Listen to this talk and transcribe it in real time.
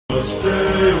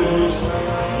Deus,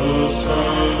 nos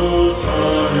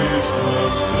salutaris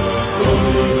nostre,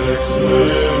 Domine ex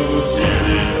meus,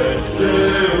 ex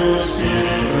Deus,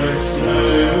 ex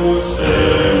meus,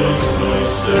 Deus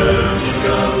noster,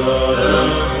 Domine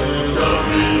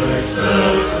ex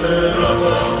nostre,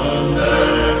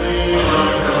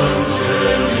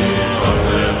 Angeli,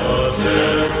 Ave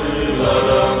Pater,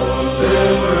 Laudam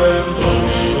Deum,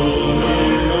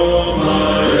 Domino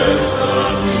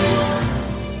Majestatis,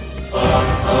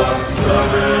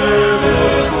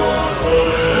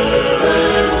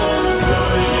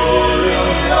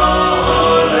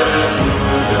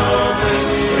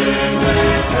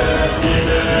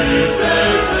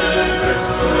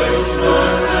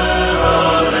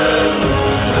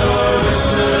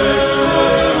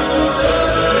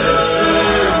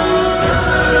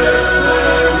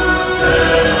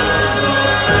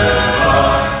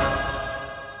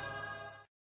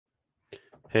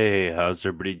 Hey, how's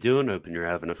everybody doing? Hoping you're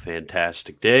having a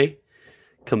fantastic day.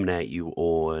 Coming at you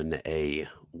on a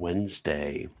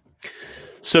Wednesday.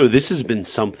 So this has been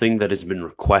something that has been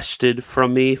requested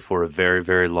from me for a very,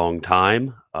 very long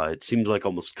time. It seems like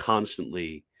almost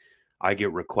constantly I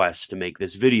get requests to make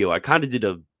this video. I kind of did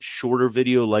a shorter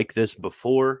video like this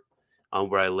before,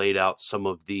 where I laid out some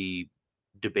of the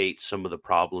debates, some of the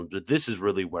problems, but this is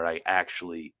really where I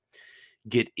actually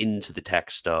get into the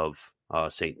text of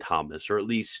St. Thomas, or at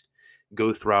least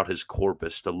go throughout his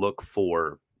corpus to look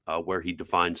for where he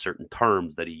defines certain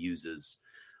terms that he uses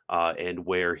and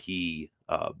where he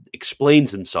explains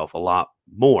himself a lot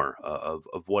more of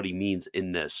what he means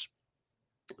in this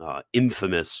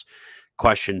infamous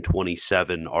question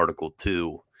 27, article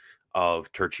 2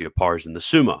 of Tertia Pars in the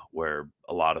Summa, where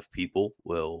a lot of people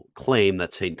will claim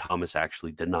that St. Thomas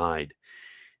actually denied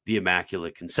the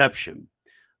Immaculate Conception.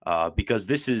 Because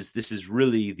this is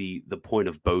really the point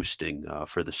of boasting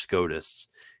for the Scotists.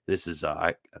 This is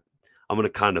I'm going to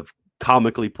kind of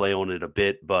comically play on it a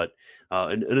bit, but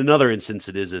in another instance,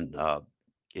 it isn't.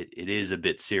 It is a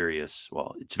bit serious.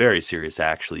 Well, it's very serious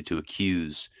actually to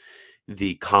accuse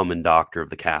the common doctor of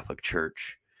the Catholic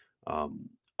Church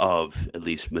of at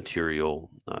least material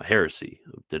heresy,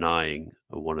 of denying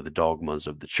one of the dogmas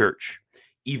of the Church,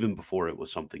 even before it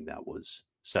was something that was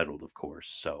settled, of course.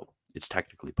 So it's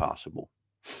technically possible.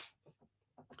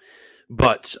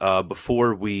 But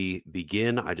before we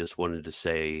begin, I just wanted to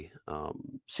say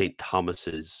St.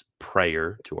 Thomas's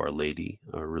prayer to Our Lady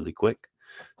really quick.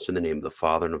 So in the name of the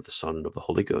Father, and of the Son, and of the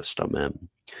Holy Ghost, amen.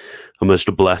 O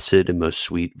most blessed and most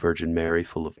sweet Virgin Mary,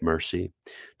 full of mercy,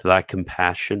 to thy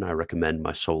compassion I recommend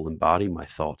my soul and body, my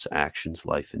thoughts, actions,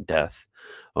 life, and death.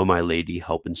 O my Lady,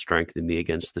 help and strengthen me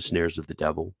against the snares of the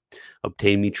devil.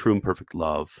 Obtain me true and perfect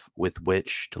love, with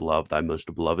which to love thy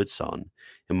most beloved Son,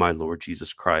 and my Lord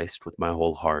Jesus Christ, with my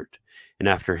whole heart, and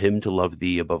after him to love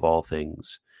thee above all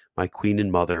things. My Queen and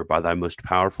Mother, by thy most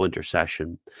powerful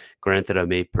intercession, grant that I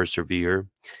may persevere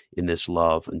in this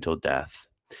love until death,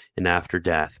 and after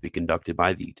death be conducted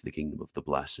by thee to the kingdom of the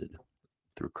blessed.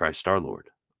 Through Christ our Lord.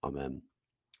 Amen.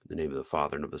 In the name of the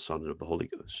Father, and of the Son, and of the Holy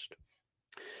Ghost.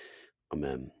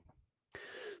 Amen.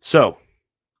 So,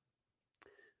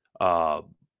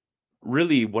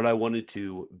 really what I wanted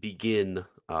to begin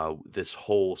this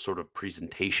whole sort of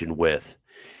presentation with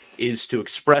is to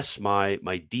express my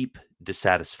deep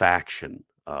dissatisfaction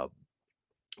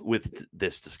with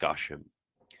this discussion.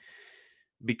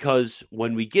 Because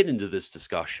when we get into this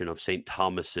discussion of St.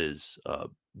 Thomas's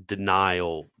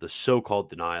denial, the so-called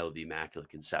denial of the Immaculate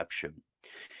Conception,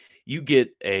 you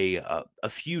get a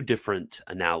few different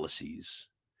analyses.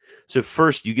 So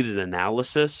first, you get an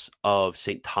analysis of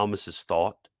St. Thomas's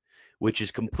thought, which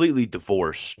is completely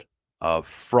divorced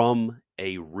from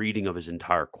a reading of his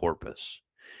entire corpus,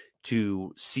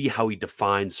 to see how he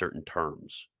defines certain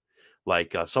terms,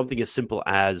 like something as simple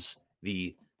as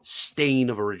the stain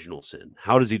of original sin.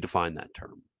 How does he define that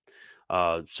term?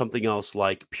 Something else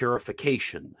like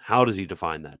purification. How does he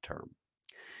define that term?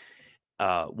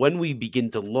 When we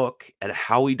begin to look at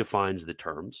how he defines the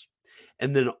terms,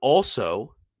 and then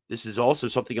also, this is also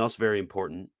something else very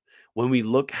important, when we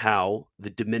look how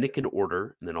the Dominican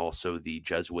order, and then also the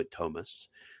Jesuit Thomists,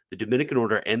 the Dominican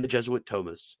order and the Jesuit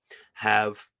Thomists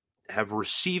have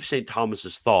received St.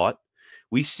 Thomas's thought,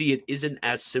 we see it isn't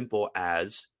as simple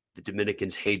as the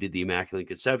Dominicans hated the Immaculate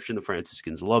Conception, the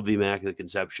Franciscans loved the Immaculate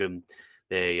Conception,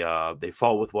 they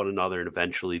fought with one another, and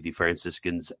eventually the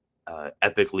Franciscans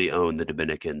epically own the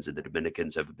Dominicans, and the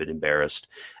Dominicans have been embarrassed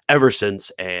ever since,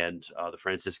 and the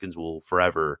Franciscans will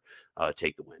forever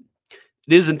take the win.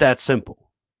 It isn't that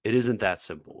simple. It isn't that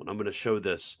simple, and I'm going to show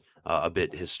this a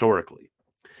bit historically.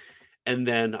 And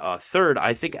then third,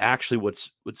 I think actually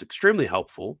what's extremely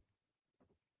helpful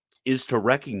is to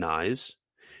recognize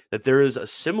that there is a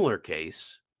similar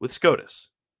case with SCOTUS.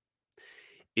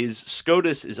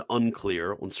 SCOTUS is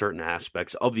unclear on certain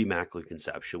aspects of the Immaculate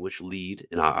Conception, which lead,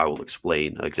 and I will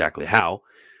explain exactly how,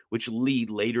 which lead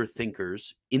later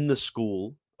thinkers in the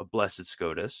school of Blessed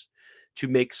SCOTUS to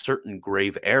make certain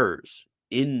grave errors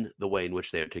in the way in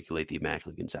which they articulate the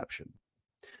Immaculate Conception.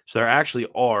 So there actually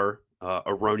are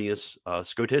erroneous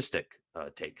Scotistic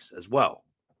takes as well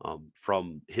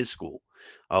from his school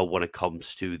when it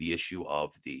comes to the issue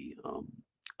of the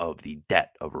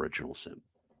debt of original sin.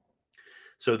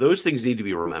 So those things need to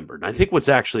be remembered. And I think what's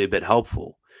actually a bit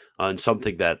helpful and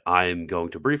something that I'm going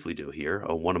to briefly do here,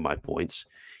 one of my points,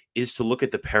 is to look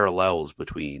at the parallels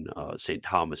between St.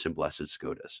 Thomas and Blessed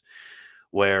SCOTUS,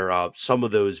 where some of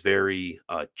those very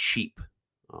cheap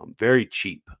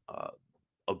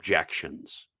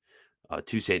objections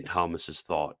to St. Thomas's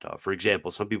thought. For example,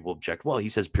 some people object, well, he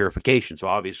says purification. So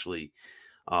obviously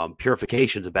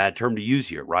purification is a bad term to use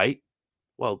here, right?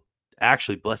 Well,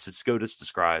 actually, Blessed SCOTUS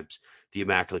describes the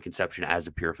Immaculate Conception as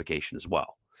a purification as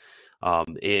well.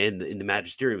 In the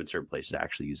magisterium, in certain places,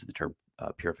 actually use the term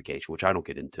purification, which I don't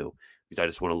get into because I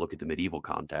just want to look at the medieval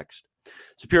context.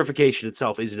 So purification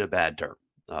itself isn't a bad term.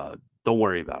 Don't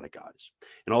worry about it, guys.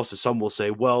 And also, some will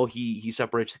say, well, he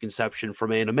separates the conception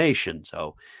from animation,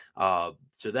 so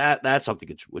that's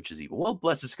something which is evil. Well,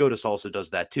 Blessed SCOTUS also does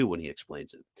that too when he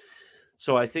explains it.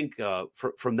 So I think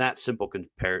from that simple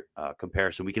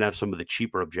comparison, we can have some of the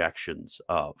cheaper objections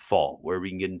fall, where we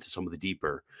can get into some of the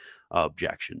deeper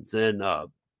objections. Then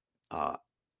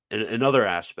another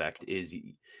aspect is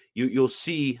you'll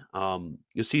see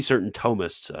certain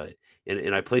Thomists,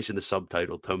 and I place in the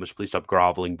subtitle, Thomists, please stop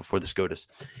groveling before the SCOTUS.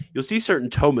 You'll see certain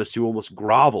Thomists who almost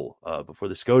grovel before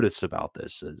the SCOTUS about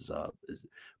this. As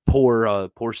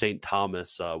poor St.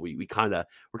 Thomas, we're kind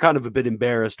of a bit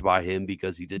embarrassed by him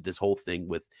because he did this whole thing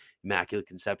with Immaculate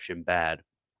Conception bad.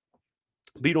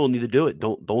 But you don't need to do it.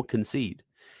 Don't concede.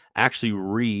 Actually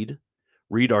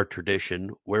read our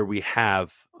tradition, where we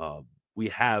have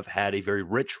had a very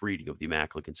rich reading of the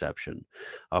Immaculate Conception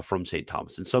from St.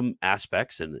 Thomas in some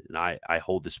aspects, and I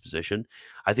hold this position,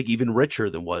 I think even richer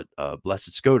than what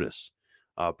Blessed SCOTUS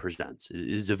presents. It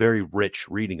is a very rich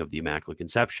reading of the Immaculate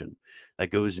Conception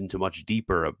that goes into much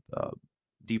deeper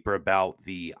about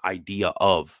the idea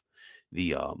of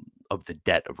the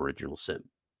debt of original sin.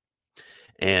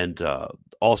 And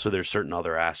also, there's certain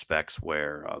other aspects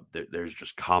where there's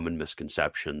just common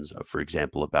misconceptions. For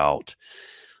example, about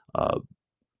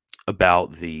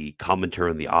the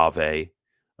commentary on the Ave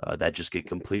that just get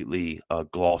completely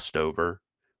glossed over,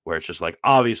 where it's just like,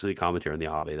 obviously, the commentary on the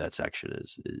Ave, that section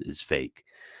is fake.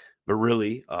 But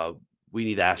really, we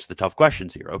need to ask the tough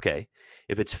questions here. Okay,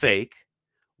 if it's fake,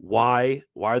 why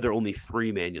are there only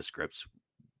 3 manuscripts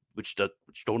which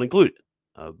don't include it?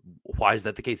 Why is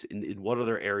that the case? In what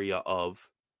other area of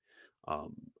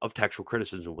textual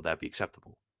criticism would that be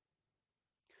acceptable?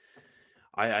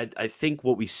 I think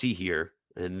what we see here,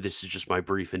 and this is just my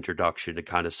brief introduction to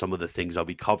kind of some of the things I'll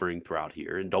be covering throughout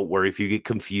here. And don't worry if you get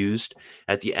confused.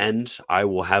 At the end, I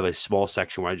will have a small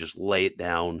section where I just lay it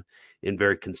down in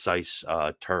very concise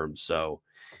terms. So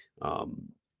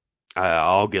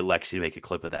I'll get Lexi to make a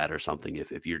clip of that or something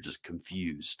if you're just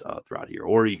confused throughout here.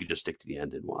 Or you could just stick to the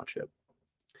end and watch it.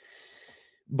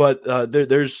 But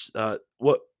there's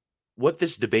what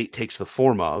this debate takes the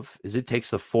form of is it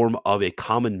takes the form of a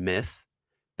common myth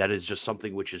that is just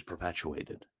something which is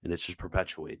perpetuated, and it's just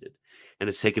perpetuated, and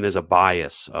it's taken as a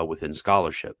bias within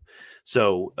scholarship.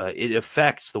 So it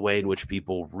affects the way in which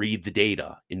people read the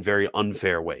data in very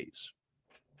unfair ways.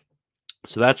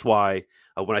 So that's why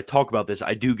when I talk about this,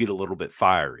 I do get a little bit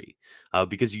fiery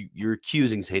because you're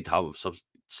accusing St.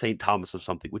 Thomas of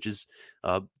something which is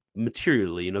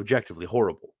materially and objectively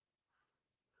horrible.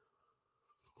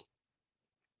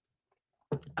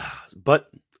 But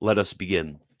let us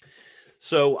begin.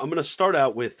 So I'm going to start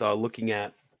out with looking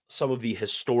at some of the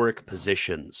historic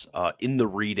positions in the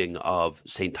reading of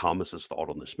St. Thomas's thought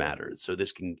on this matter. So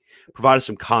this can provide us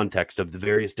some context of the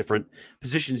various different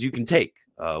positions you can take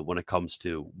when it comes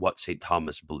to what St.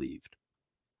 Thomas believed.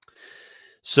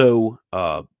 So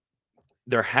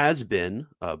there has been,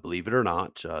 believe it or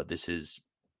not, this is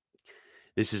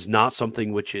not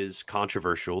something which is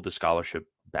controversial. The scholarship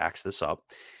backs this up,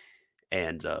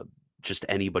 and just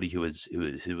anybody who is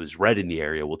read in the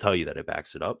area will tell you that it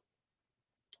backs it up.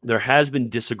 There has been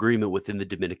disagreement within the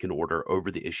Dominican order over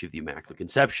the issue of the Immaculate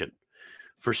Conception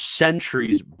for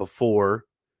centuries before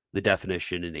the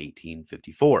definition in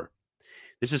 1854.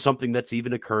 This is something that's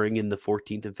even occurring in the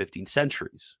 14th and 15th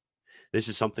centuries. This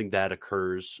is something that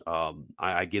occurs.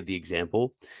 I give the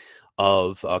example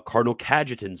of Cardinal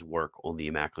Cajetan's work on the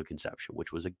Immaculate Conception,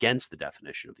 which was against the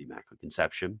definition of the Immaculate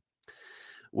Conception,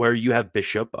 where you have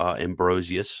Bishop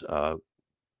Ambrosius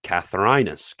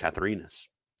Catharinus,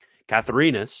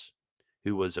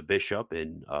 who was a bishop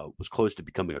and was close to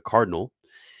becoming a cardinal.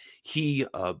 He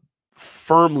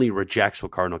firmly rejects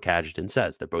what Cardinal Cajetan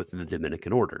says. They're both in the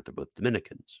Dominican order. They're both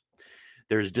Dominicans.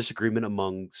 There's disagreement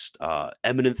amongst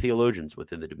eminent theologians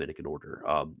within the Dominican order.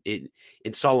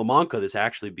 In Salamanca, this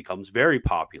actually becomes very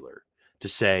popular to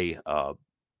say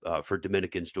for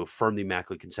Dominicans to affirm the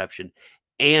Immaculate Conception,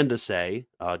 and to say,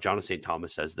 John of St.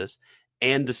 Thomas says this,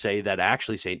 and to say that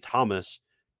actually St. Thomas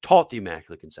taught the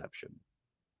Immaculate Conception.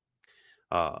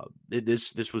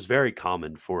 This was very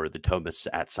common for the Thomists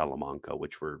at Salamanca,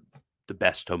 which were the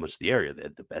best Thomists of the area. They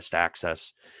had the best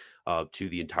access to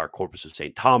the entire corpus of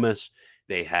St. Thomas.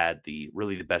 They had the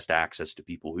best access to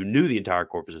people who knew the entire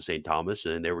corpus of St. Thomas,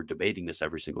 and they were debating this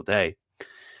every single day.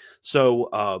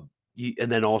 So,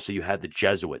 and then also you had the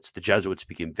Jesuits. The Jesuits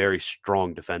became very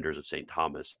strong defenders of St.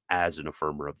 Thomas as an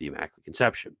affirmer of the Immaculate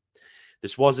Conception.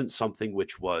 This wasn't something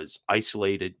which was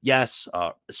isolated. Yes,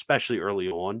 especially early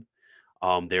on,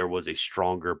 there was a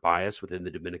stronger bias within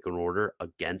the Dominican order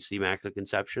against the Immaculate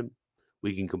Conception.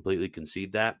 We can completely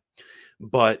concede that.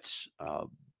 But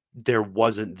there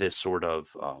wasn't this sort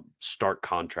of stark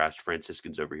contrast,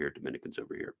 Franciscans over here, Dominicans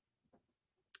over here.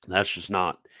 That's just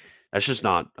not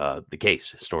the case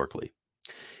historically.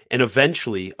 And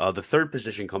eventually, the third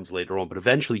position comes later on. But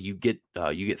eventually, you get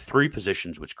three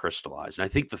positions which crystallize. And I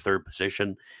think the third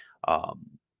position,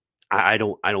 I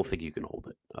don't think you can hold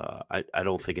it. I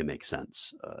don't think it makes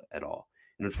sense at all.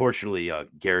 And unfortunately,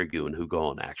 Garrigou and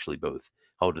Hugon actually both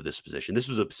held to this position. This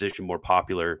was a position more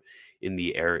popular in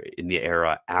the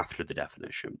era after the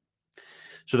definition.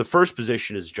 So the first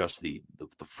position is just the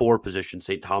for position.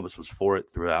 St. Thomas was for it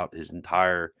throughout his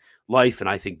entire life, and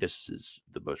I think this is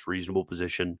the most reasonable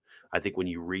position. I think when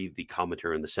you read the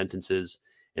commentary on the sentences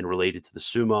and relate it to the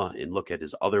Summa and look at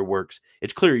his other works,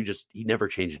 it's clear he never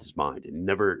changed his mind, and he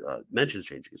never mentions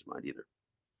changing his mind either.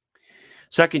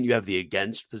 Second, you have the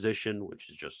against position, which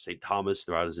is just St. Thomas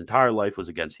throughout his entire life was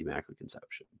against the Immaculate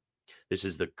Conception. This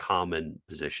is the common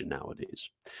position nowadays.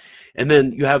 And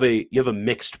then you have a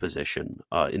mixed position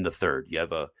in the third. You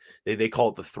have they call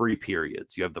it the three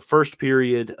periods. You have the first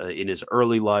period in his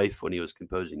early life when he was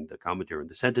composing the commentary on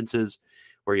the sentences,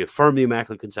 where he affirmed the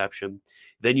Immaculate Conception.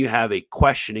 Then you have a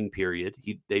questioning period.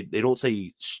 They don't say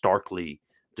he starkly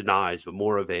denies, but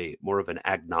more of an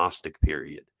agnostic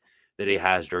period that he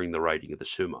has during the writing of the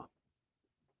Summa.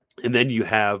 And then you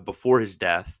have, before his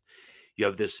death, you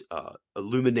have this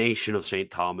illumination of St.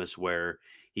 Thomas where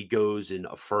he goes and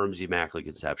affirms the Immaculate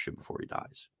Conception before he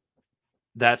dies.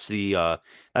 That's the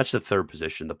third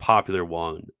position, the popular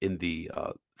one in the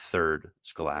third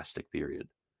scholastic period.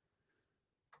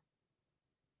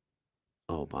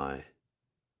 Oh my.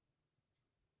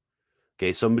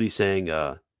 Okay, somebody's saying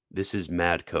this is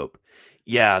mad cope.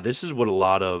 Yeah, this is what a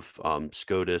lot of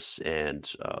SCOTUS and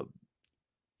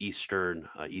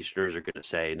Easterners are going to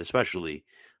say, and especially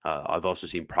I've also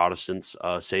seen Protestants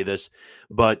say this,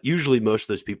 but usually most of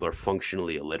those people are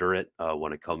functionally illiterate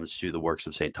when it comes to the works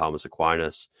of St. Thomas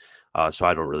Aquinas, so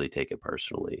I don't really take it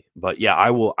personally. But yeah, I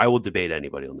will debate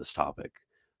anybody on this topic.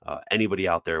 Anybody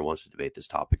out there who wants to debate this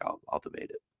topic, I'll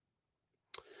debate it.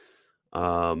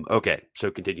 Okay, so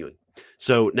continuing.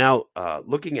 So now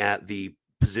looking at the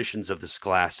positions of the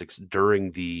scholastics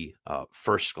during the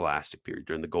first scholastic period,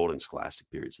 during the Golden Scholastic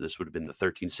period. So this would have been the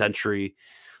 13th century,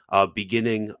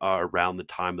 beginning around the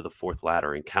time of the Fourth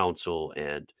Lateran Council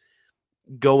and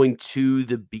going to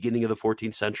the beginning of the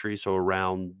 14th century. So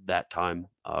around that time,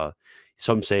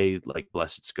 some say like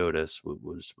Blessed Scotus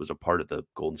was a part of the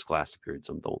Golden Scholastic period.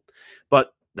 Some don't,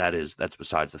 but that's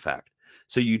besides the fact.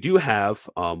 So you do have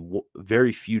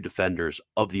very few defenders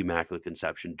of the Immaculate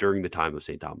Conception during the time of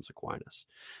St. Thomas Aquinas.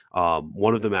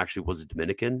 One of them actually was a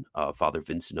Dominican, Father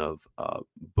Vincent of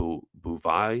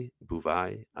Bouvai.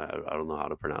 I don't know how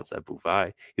to pronounce that.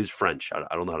 Bouvai. He was French.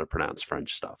 I don't know how to pronounce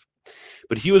French stuff.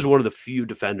 But he was one of the few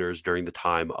defenders during the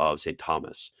time of St.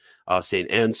 Thomas. St.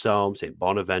 Anselm, St.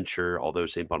 Bonaventure, although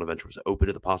St. Bonaventure was open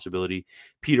to the possibility.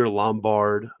 Peter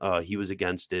Lombard, he was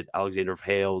against it. Alexander of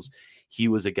Hales, he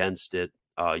was against it.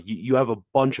 You have a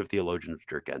bunch of theologians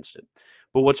that are against it.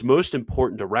 But what's most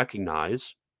important to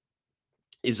recognize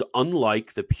is,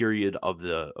 unlike the period of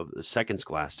the second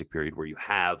scholastic period, where you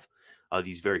have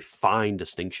these very fine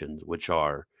distinctions, which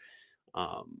are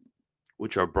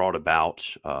brought about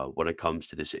when it comes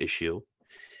to this issue,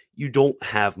 you don't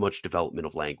have much development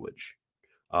of language.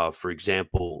 For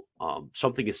example,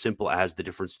 something as simple as the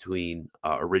difference between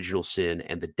original sin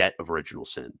and the debt of original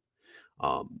sin.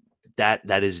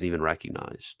 that isn't even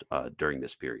recognized during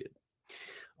this period.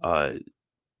 Uh,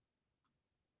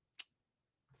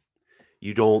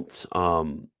 you don't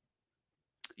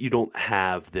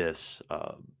have this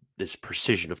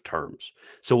precision of terms.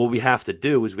 So what we have to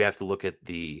do is we have to look at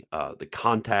the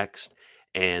context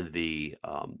and the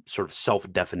sort of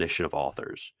self definition of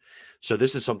authors. So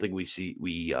this is something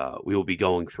we will be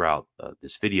going throughout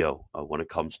this video when it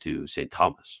comes to St.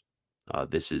 Thomas.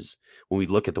 This is when we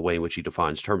look at the way in which he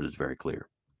defines terms, it's very clear.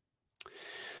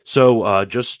 So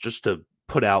just to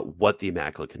put out what the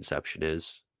Immaculate Conception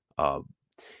is.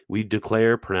 We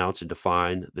declare, pronounce, and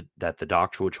define that the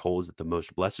doctrine which holds that the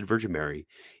most blessed Virgin Mary,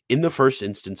 in the first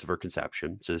instance of her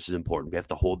conception, so this is important, we have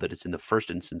to hold that it's in the first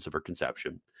instance of her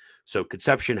conception. So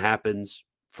conception happens,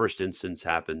 first instance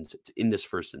happens, it's in this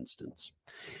first instance.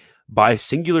 By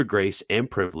singular grace and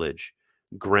privilege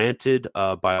granted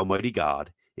by Almighty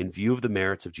God, in view of the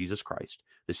merits of Jesus Christ,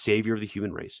 the Savior of the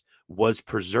human race, was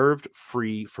preserved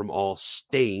free from all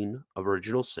stain of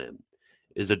original sin,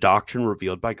 is a doctrine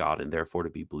revealed by God and therefore to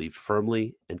be believed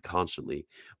firmly and constantly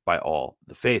by all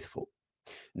the faithful.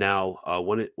 Now,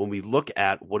 when we look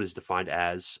at what is defined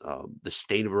as the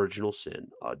stain of original sin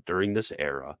during this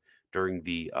era, during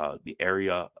the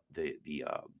era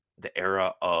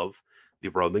of the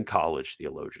Roman college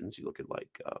theologians, you look at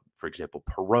for example,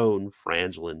 Perone,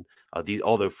 Franzlin.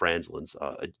 Although Franzlin's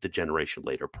the generation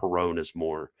later, Perone is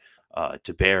more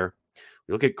to bear.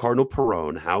 We look at Cardinal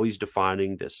Perone, how he's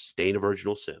defining this stain of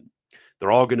original sin.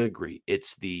 They're all going to agree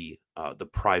it's the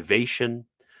privation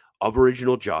of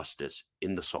original justice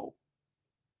in the soul.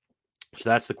 So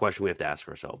that's the question we have to ask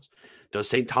ourselves. Does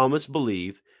St. Thomas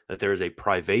believe that there is a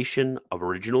privation of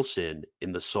original sin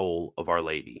in the soul of Our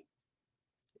Lady?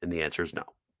 And the answer is no.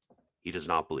 He does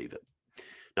not believe it.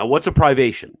 Now, what's a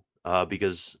privation?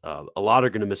 Because a lot are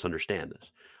going to misunderstand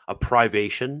this. A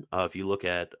privation, if you look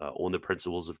at On the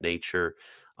Principles of Nature,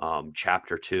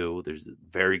 chapter 2, there's a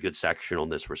very good section on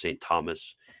this where St.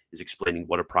 Thomas is explaining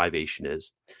what a privation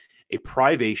is. A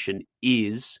privation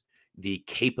is the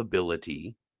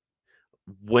capability,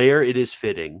 where it is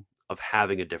fitting, of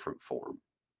having a different form.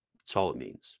 That's all it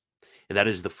means. And that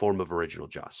is the form of original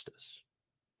justice.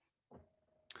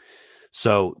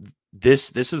 So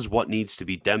this is what needs to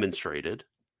be demonstrated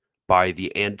by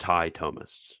the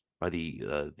anti-Thomists, by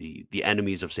the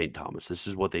enemies of St. Thomas. This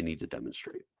is what they need to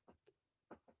demonstrate.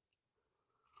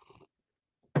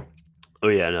 Oh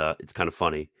yeah, and it's kind of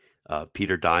funny.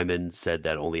 Peter Diamond said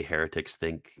that only heretics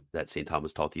think that St.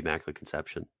 Thomas taught the Immaculate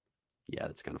Conception. Yeah,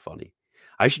 that's kind of funny.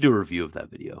 I should do a review of that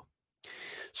video.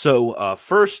 So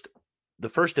the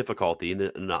first difficulty,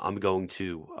 and I'm going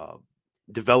to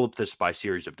develop this by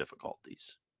series of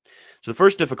difficulties. So the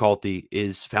first difficulty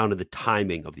is found in the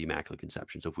timing of the Immaculate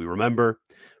Conception. So if we remember,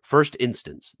 first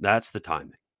instance, that's the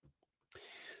timing.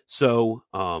 So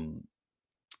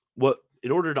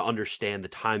in order to understand the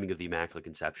timing of the Immaculate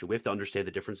Conception, we have to understand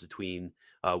the difference between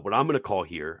what I'm going to call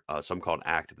here, some called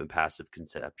active and passive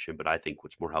conception, but I think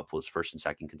what's more helpful is first and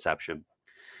second conception.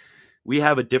 We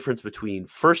have a difference between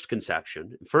first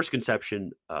conception. First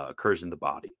conception occurs in the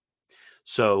body.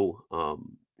 So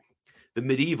the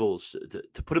medievals,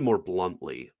 to put it more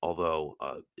bluntly, although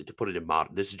to put it in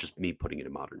modern, this is just me putting it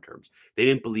in modern terms, they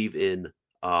didn't believe in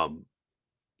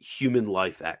human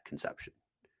life at conception.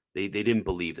 They didn't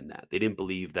believe in that. They didn't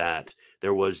believe that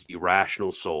there was the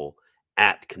rational soul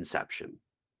at conception,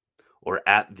 or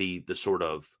at the sort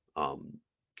of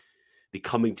the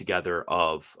coming together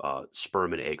of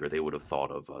sperm and egg, or they would have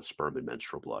thought of sperm and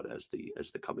menstrual blood as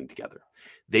the coming together.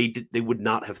 They would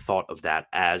not have thought of that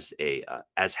as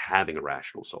having a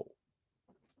rational soul.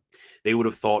 They would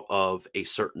have thought of a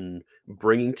certain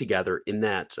bringing together in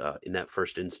that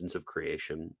first instance of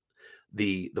creation,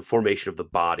 the formation of the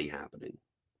body happening.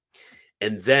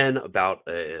 And then about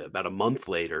a month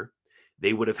later,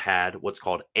 they would have had what's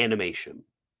called animation.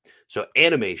 So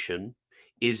animation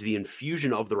is the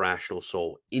infusion of the rational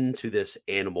soul into this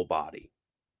animal body.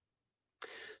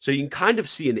 So you can kind of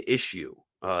see an issue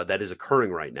that is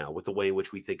occurring right now with the way in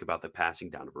which we think about the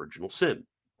passing down of original sin.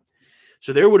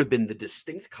 So there would have been the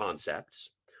distinct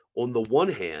concepts, on the one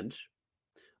hand,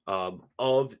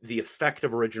 of the effect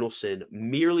of original sin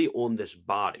merely on this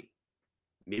body,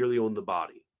 merely on the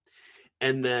body.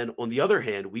 And then on the other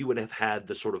hand, we would have had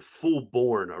the sort of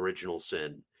full-born original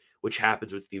sin, which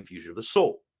happens with the infusion of the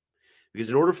soul. Because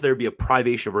in order for there to be a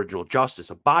privation of original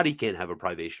justice, a body can't have a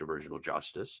privation of original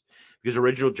justice, because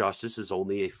original justice is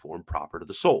only a form proper to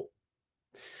the soul.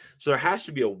 So there has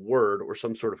to be a word or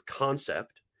some sort of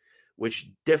concept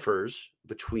which differs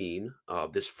between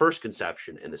this first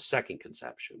conception and the second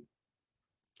conception.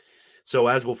 So,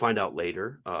 as we'll find out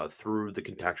later, through the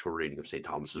contextual reading of St.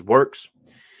 Thomas's works,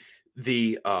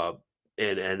 the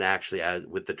and actually as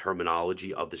with the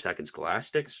terminology of the second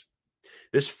scholastics,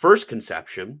 this first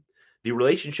conception, the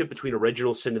relationship between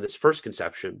original sin and this first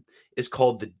conception is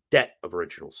called the debt of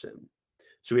original sin.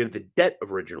 So we have the debt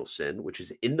of original sin, which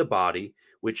is in the body,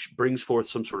 which brings forth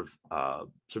some sort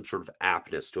of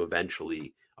aptness to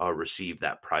eventually receive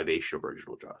that privation of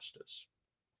original justice.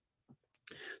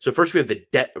 So first we have the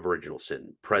debt of original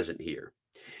sin present here.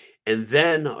 And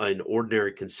then an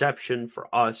ordinary conception for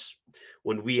us,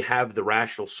 when we have the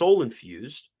rational soul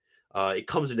infused, it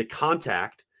comes into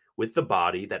contact with the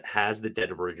body that has the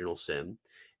debt of original sin.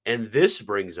 And this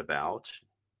brings about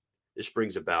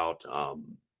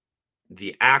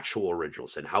the actual original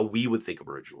sin, how we would think of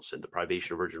original sin, the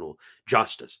privation of original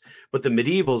justice. But the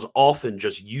medievals often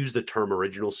just use the term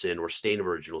original sin or stain of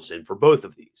original sin for both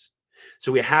of these.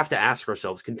 So we have to ask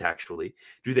ourselves contextually,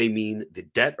 do they mean the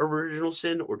debt of original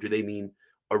sin, or do they mean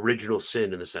original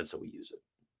sin in the sense that we use it?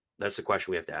 That's the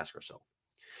question we have to ask ourselves.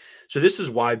 So this is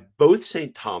why both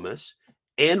St. Thomas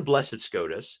and Blessed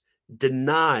Scotus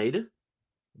denied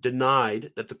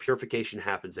that the purification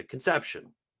happens at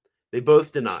conception. They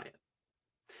both deny it.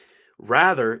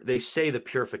 Rather, they say the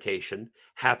purification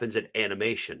happens at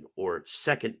animation or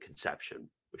second conception,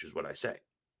 which is what I say.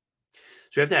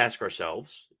 So we have to ask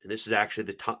ourselves, and this is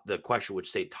actually the question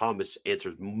which St. Thomas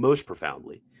answers most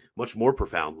profoundly, much more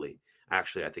profoundly,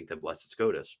 actually, I think, than Blessed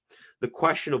Scotus. The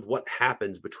question of what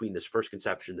happens between this first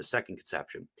conception and the second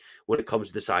conception when it comes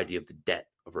to this idea of the debt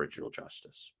of original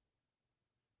justice.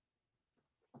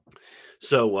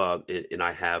 So, and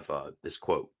I have this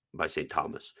quote by St.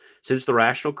 Thomas. Since the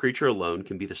rational creature alone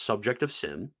can be the subject of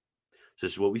sin, so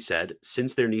this is what we said,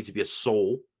 since there needs to be a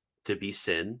soul to be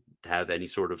sin, to have any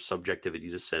sort of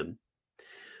subjectivity to sin,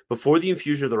 before the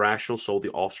infusion of the rational soul,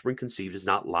 the offspring conceived is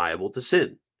not liable to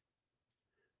sin.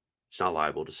 It's not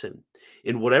liable to sin.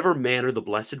 In whatever manner the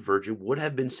Blessed Virgin would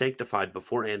have been sanctified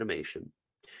before animation,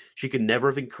 she could never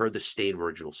have incurred the stain of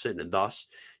original sin, and thus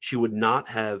she would not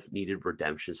have needed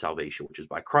redemption, salvation, which is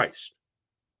by Christ.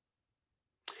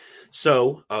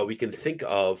 So we can think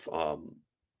of, I'm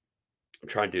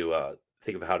trying to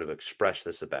think of how to express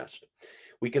this the best.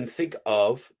 We can think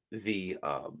of the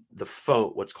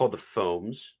foam, what's called the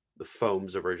foams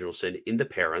of original sin in the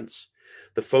parents,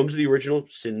 the foams of the original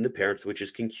sin in the parents, which is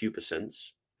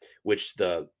concupiscence, which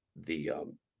the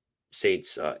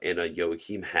saints Anna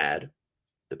Joachim had,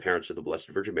 the parents of the Blessed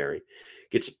Virgin Mary,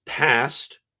 gets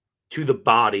passed to the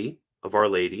body of Our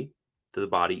Lady, to the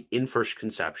body in first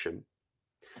conception,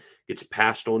 gets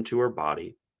passed on to her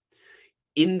body.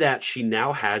 In that, she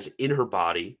now has in her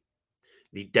body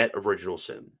the debt of original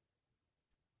sin,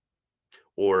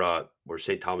 or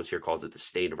St. Thomas here calls it the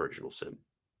stain of original sin.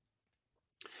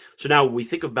 So now when we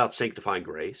think about sanctifying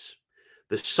grace,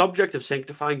 the subject of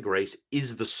sanctifying grace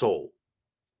is the soul.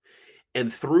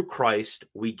 And through Christ,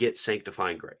 we get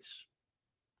sanctifying grace.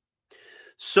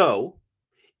 So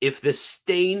if the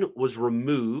stain was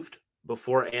removed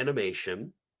before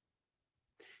animation,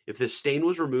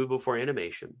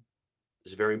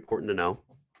 it's very important to know,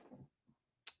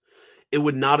 it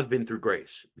would not have been through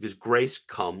grace, because grace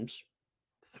comes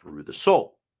through the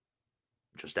soul,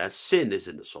 just as sin is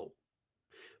in the soul.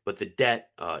 But the debt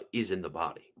is in the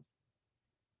body.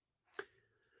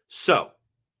 So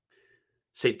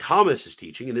St. Thomas is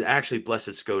teaching, and actually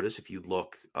Blessed Scotus, if you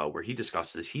look where he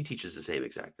discusses this, he teaches the same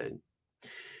exact thing,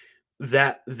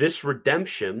 that this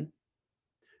redemption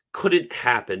couldn't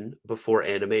happen before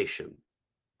animation.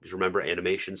 Because remember,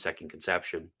 animation, second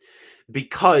conception,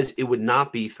 because it would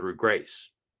not be through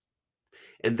grace.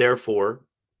 And therefore,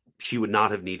 she would not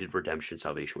have needed redemption,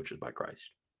 salvation, which is by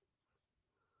Christ.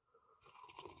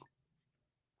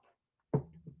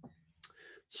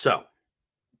 So,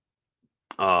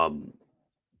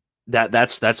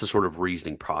 that's the sort of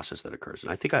reasoning process that occurs.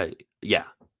 And I think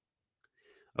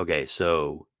okay,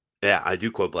 so yeah, I do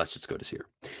quote Blessed Scotus here.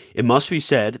 It must be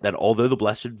said that although the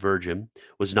Blessed Virgin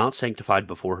was not sanctified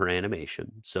before her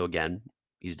animation, so again,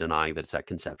 he's denying that it's at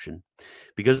conception,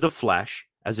 because the flesh,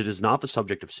 as it is not the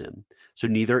subject of sin, so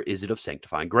neither is it of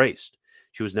sanctifying grace.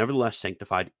 She was nevertheless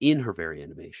sanctified in her very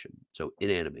animation, so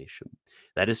in animation.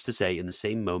 That is to say, in the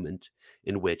same moment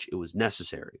in which it was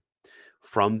necessary,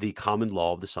 from the common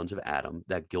law of the sons of Adam,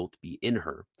 that guilt be in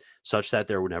her, such that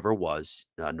there never was,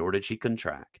 nor did she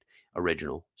contract,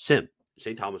 original sin.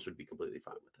 St. Thomas would be completely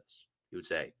fine with this. He would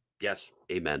say, yes,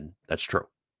 amen, that's true.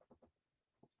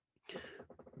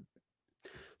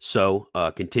 So,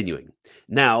 continuing.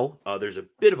 Now, there's a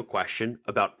bit of a question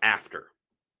about after.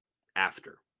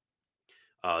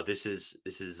 This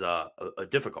is a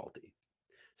difficulty.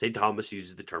 St. Thomas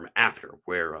uses the term after,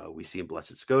 where we see in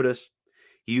Blessed Scotus,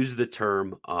 he uses the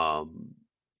term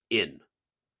in,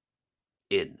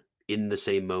 in, in the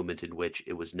same moment in which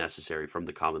it was necessary from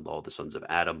the common law of the sons of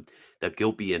Adam that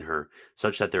guilt be in her,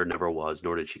 such that there never was,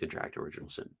 nor did she contract original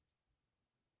sin.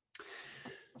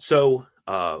 So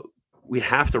we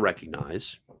have to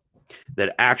recognize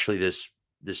that actually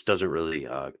this doesn't really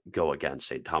go against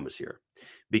St. Thomas here,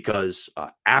 because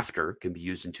after can be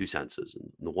used in two senses.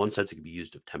 In the one sense, it can be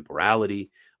used of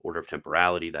temporality, order of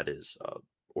temporality, that is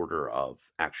order of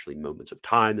actually moments of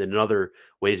time. And in other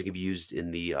ways, it can be used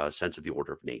in the sense of the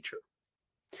order of nature.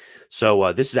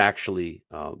 So this is actually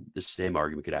this same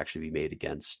argument could actually be made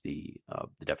against the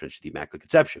definition of the Immaculate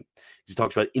Conception. He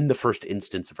talks about in the first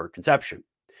instance of her conception.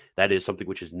 That is something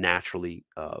which is naturally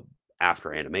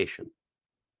after animation,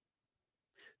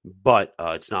 but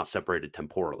it's not separated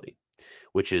temporally,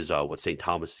 which is what St.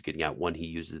 Thomas is getting at when he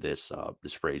uses this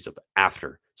this phrase of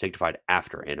after, sanctified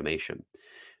after animation.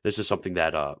 This is something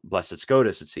that Blessed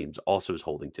Scotus, it seems, also is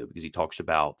holding to, because he talks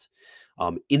about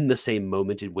in the same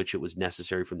moment in which it was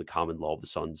necessary from the common law of the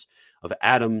sons of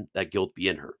Adam that guilt be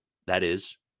in her. That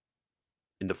is,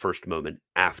 in the first moment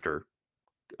after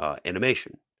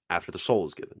animation, after the soul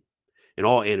is given. And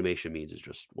all animation means is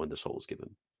just when the soul is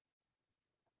given.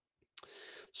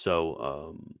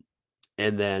 So,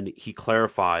 and then he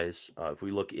clarifies, if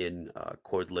we look in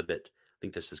Quod Libet, I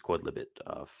think this is Quod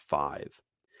Libet 5,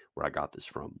 where I got this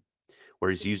from,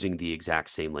 where he's using the exact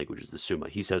same language as the Summa.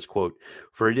 He says, quote,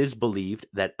 "For it is believed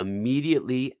that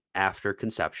immediately after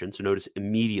conception," so notice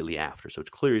immediately after, so it's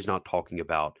clear he's not talking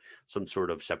about some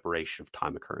sort of separation of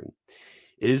time occurring.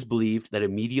 "It is believed that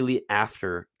immediately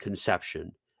after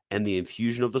conception and the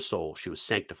infusion of the soul, she was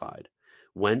sanctified.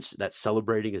 Whence that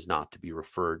celebrating is not to be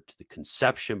referred to the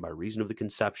conception by reason of the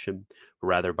conception, but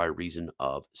rather by reason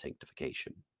of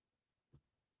sanctification."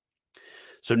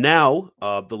 So now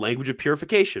the language of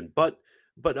purification, but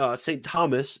St.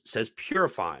 Thomas says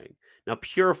purifying. Now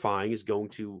purifying is going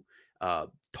to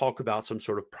talk about some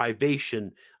sort of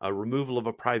privation, removal of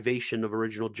a privation of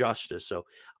original justice. So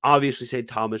obviously St.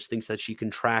 Thomas thinks that she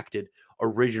contracted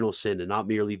original sin and not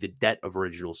merely the debt of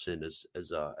original sin, as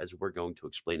we're going to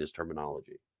explain his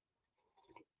terminology.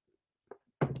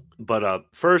 But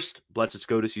first, Blessed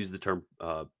Scotus uses the term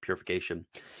purification.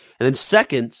 And then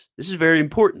second, this is very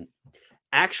important.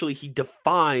 Actually, he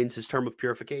defines his term of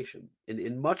purification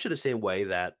in much of the same way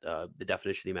that the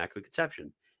definition of the Immaculate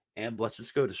Conception and Blessed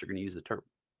Scotus are going to use the term.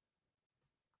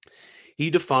 He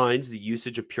defines the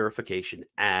usage of purification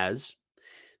as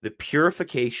the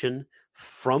purification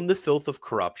from the filth of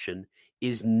corruption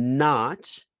is not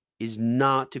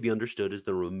to be understood as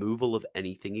the removal of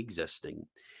anything existing,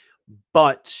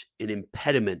 but an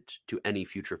impediment to any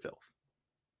future filth.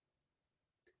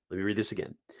 Let me read this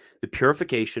again. The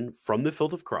purification from the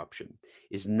filth of corruption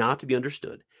is not to be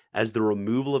understood as the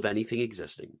removal of anything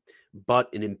existing,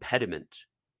 but an impediment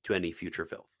to any future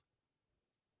filth.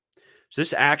 So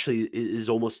this actually is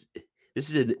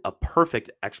a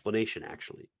perfect explanation,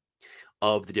 actually,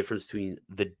 of the difference between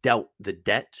the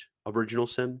debt of original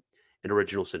sin and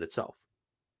original sin itself.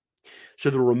 So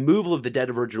the removal of the debt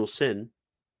of original sin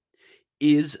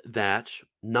is that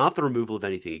not the removal of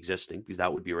anything existing, because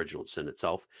that would be original sin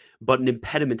itself, but an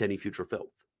impediment to any future filth,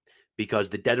 because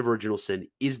the debt of original sin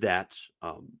is that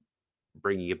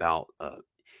bringing about,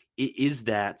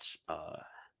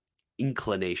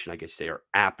 inclination, I guess, say, or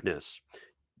aptness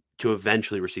to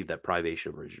eventually receive that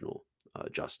privation of original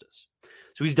justice.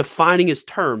 So he's defining his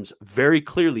terms very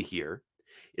clearly here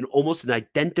in almost an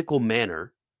identical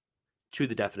manner to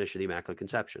the definition of the Immaculate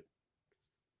Conception.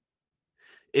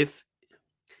 If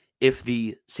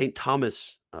the St.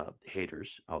 Thomas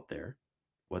haters out there,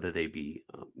 whether they be,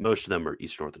 most of them are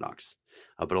Eastern Orthodox,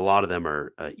 but a lot of them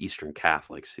are Eastern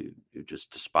Catholics who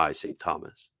just despise St.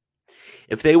 Thomas.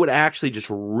 If they would actually just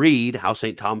read how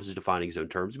St. Thomas is defining his own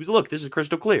terms, because look, this is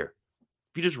crystal clear.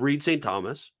 If you just read St.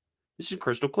 Thomas, this is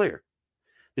crystal clear.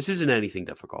 This isn't anything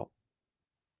difficult.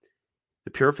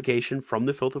 The purification from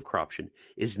the filth of corruption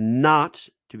is not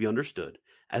to be understood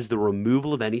as the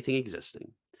removal of anything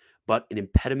existing, but an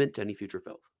impediment to any future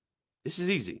filth. This is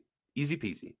easy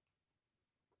peasy.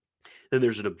 Then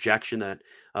there's an objection that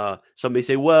some may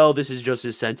say, well, this is just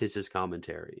his sentences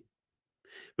commentary.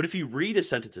 But if you read a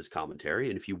sentences commentary,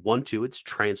 and if you want to, it's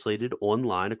translated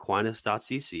online,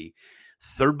 Aquinas.cc,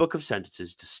 third book of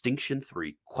sentences, distinction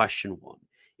 3, question 1.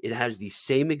 It has the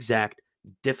same exact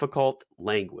difficult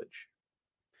language.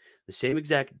 The same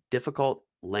exact difficult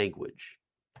language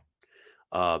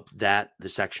that the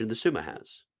section of the Summa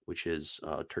has, which is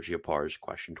Tertia Pars,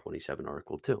 question 27,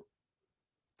 article 2.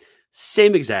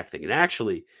 Same exact thing. And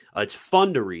actually, it's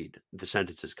fun to read the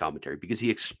sentences commentary because he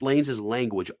explains his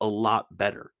language a lot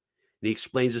better. And he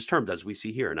explains his terms, as we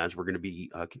see here and as we're going to be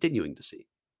continuing to see.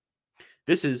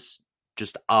 This is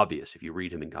just obvious if you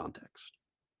read him in context.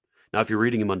 Now, if you're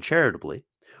reading him uncharitably,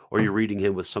 or you're reading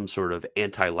him with some sort of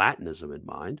anti-Latinism in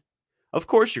mind, of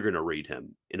course you're going to read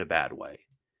him in a bad way.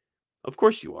 Of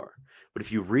course you are. But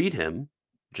if you read him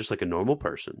just like a normal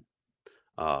person,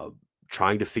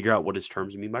 trying to figure out what his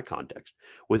terms mean by context,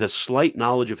 with a slight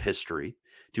knowledge of history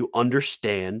to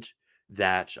understand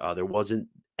that there wasn't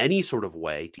any sort of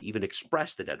way to even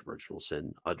express the debt of original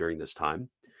sin during this time,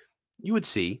 you would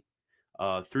see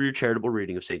through your charitable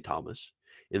reading of St. Thomas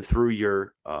and through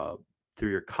your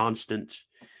constant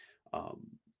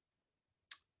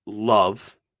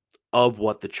love of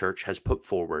what the church has put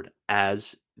forward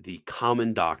as the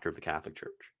common doctrine of the Catholic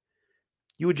Church,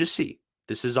 you would just see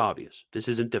this is obvious. This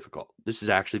isn't difficult. This is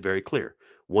actually very clear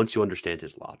once you understand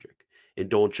his logic and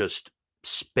don't just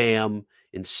spam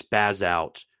and spaz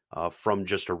out from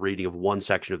just a reading of one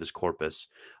section of his corpus,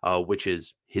 which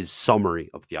is his summary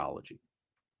of theology.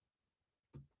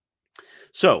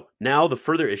 So now the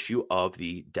further issue of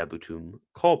the debutum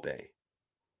culpae.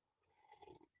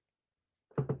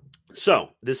 So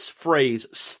this phrase,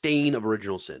 stain of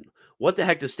original sin. What the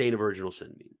heck does stain of original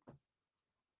sin mean?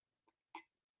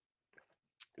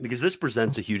 Because this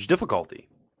presents a huge difficulty.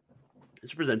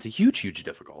 This presents a huge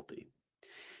difficulty.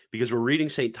 Because we're reading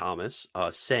St. Thomas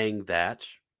saying that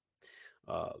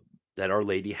that Our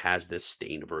Lady has this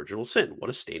stain of original sin. What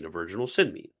does stain of original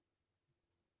sin mean?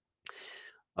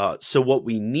 So what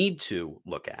we need to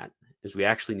look at is we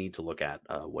actually need to look at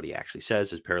what he actually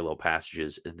says as parallel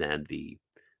passages and then the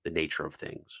nature of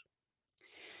things.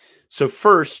 So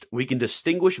first, we can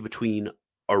distinguish between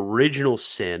original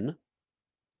sin.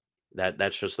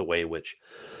 That's just the way in which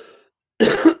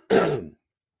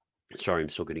sorry, I'm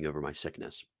still getting over my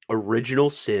sickness. Original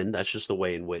sin, that's just the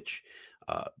way in which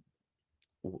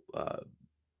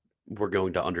we're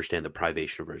going to understand the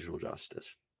privation of original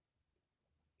justice.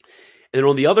 And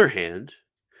on the other hand,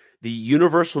 the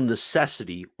universal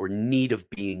necessity or need of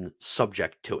being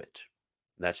subject to it.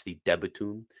 That's the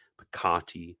debitum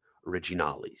peccati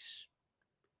originalis,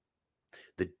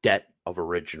 the debt of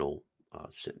original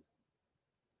sin.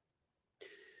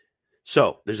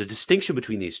 So there's a distinction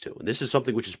between these two, and this is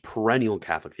something which is perennial in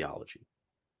Catholic theology.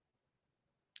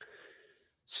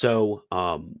 So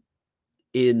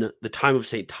in the time of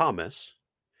St. Thomas,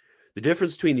 the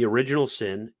difference between the original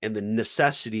sin and the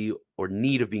necessity or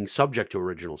need of being subject to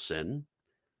original sin,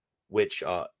 which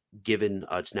given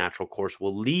its natural course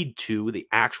will lead to the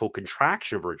actual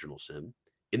contraction of original sin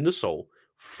in the soul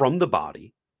from the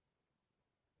body,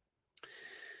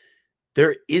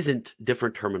 there isn't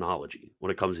different terminology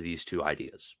when it comes to these two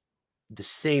ideas. The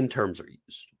same terms are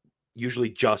used. Usually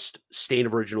just stain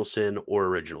of original sin or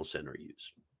original sin are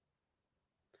used.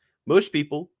 Most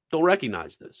people don't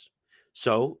recognize this.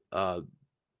 So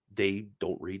they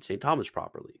don't read St. Thomas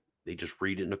properly. They just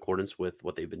read it in accordance with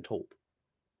what they've been told.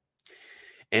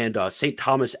 And St.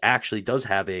 Thomas actually does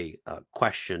have a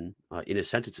question in his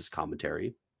sentences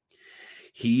commentary.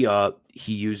 He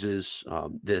uses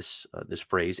this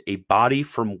phrase, a body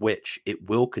from which it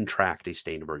will contract a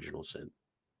stain of original sin.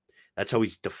 That's how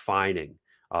he's defining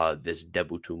this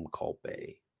debutum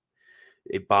culpae.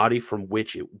 A body from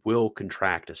which it will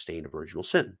contract a stain of original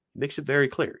sin. He makes it very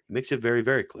clear. He makes it very,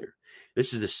 very clear.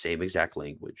 This is the same exact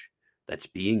language that's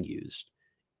being used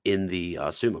in the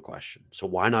Summa question. So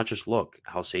why not just look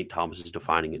how St. Thomas is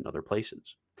defining it in other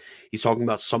places? He's talking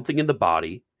about something in the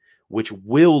body which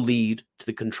will lead to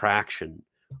the contraction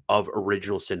of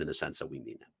original sin in the sense that we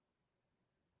mean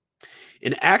it.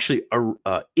 And actually,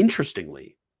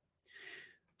 interestingly,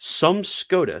 some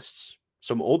Scotists,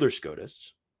 some older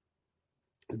Scotists,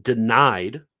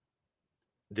 denied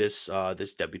this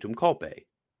debutum culpae.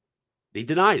 They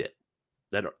denied it.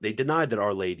 They denied that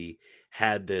Our Lady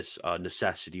had this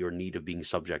necessity or need of being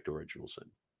subject to original sin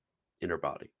in her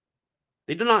body.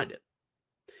 They denied it.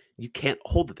 You can't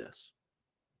hold to this.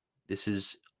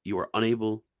 You are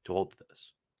unable to hold to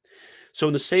this. So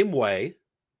in the same way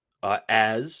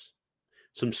as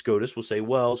some Scotists will say,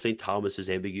 well, St. Thomas's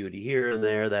ambiguity here and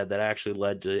there, that actually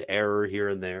led to error here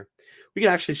and there. We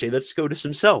can actually say that Scotus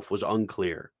himself was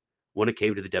unclear when it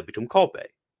came to the debutum culpae.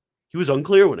 He was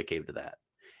unclear when it came to that.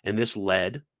 And this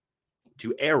led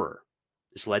to error.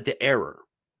 This led to error.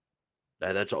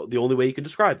 That's the only way you can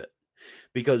describe it.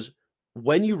 Because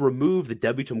when you remove the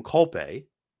debutum culpae,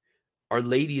 Our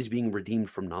Lady is being redeemed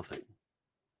from nothing.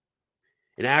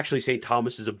 And actually, St.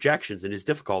 Thomas's objections and his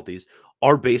difficulties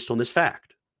are based on this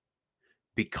fact.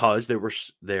 Because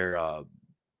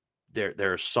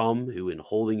there are some who, in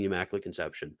holding the Immaculate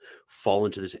Conception, fall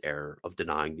into this error of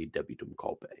denying the debitum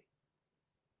culpae.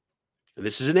 And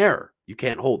this is an error. You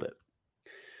can't hold it.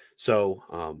 So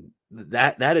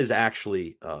that is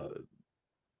actually,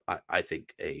 I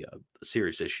think, a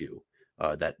serious issue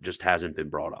that just hasn't been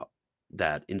brought up.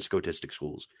 That in Scotistic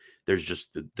schools, there's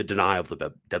just the denial of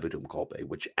the debitum culpae,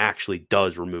 which actually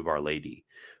does remove Our Lady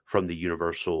from the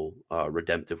universal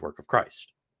redemptive work of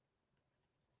Christ.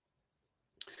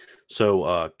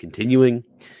 So continuing,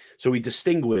 so we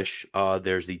distinguish,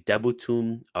 there's the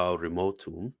debitum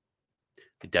remotum,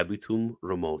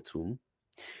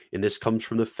 and this comes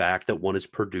from the fact that one is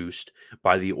produced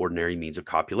by the ordinary means of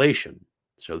copulation,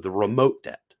 so the remote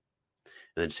debt.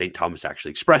 And then St. Thomas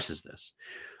actually expresses this.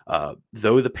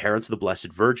 Though the parents of the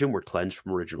Blessed Virgin were cleansed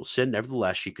from original sin,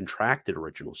 nevertheless, she contracted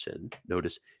original sin.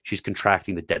 Notice she's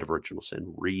contracting the debt of original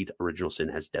sin. Read original sin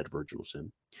as debt of original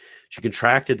sin. She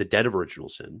contracted the debt of original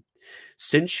sin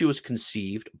since she was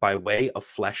conceived by way of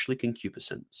fleshly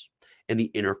concupiscence and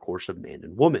the intercourse of man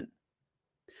and woman.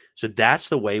 So that's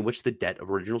the way in which the debt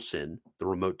of original sin, the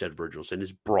remote debt of original sin,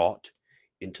 is brought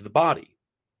into the body.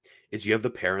 Is you have the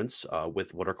parents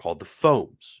with what are called the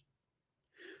foams.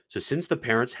 So since the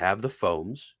parents have the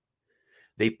foams,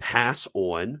 they pass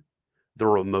on the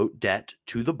remote debt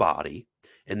to the body,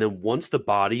 and then once the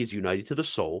body is united to the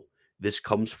soul, this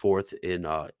comes forth in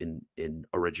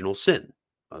original sin,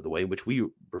 the way in which we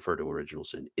refer to original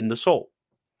sin, in the soul.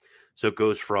 So it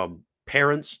goes from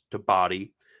parents to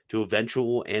body to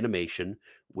eventual animation,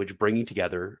 which bringing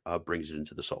together brings it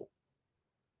into the soul.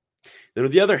 Then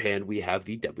on the other hand, we have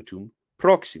the debitum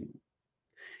proximum.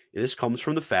 This comes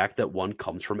from the fact that one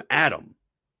comes from Adam.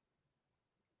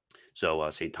 So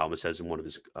St. Thomas says in one of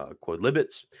his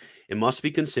quodlibets, it must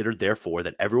be considered, therefore,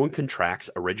 that everyone contracts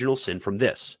original sin from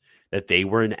this, that they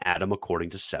were in Adam according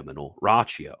to seminal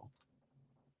ratio.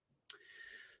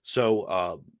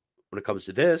 So when it comes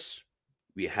to this,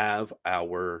 we have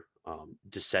our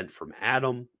descent from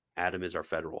Adam. Adam is our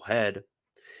federal head.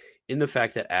 In the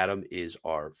fact that Adam is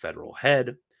our federal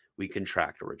head, we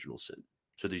contract original sin.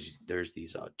 So there's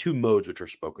these two modes which are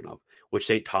spoken of, which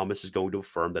St. Thomas is going to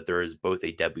affirm that there is both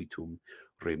a debitum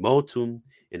remotum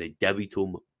and a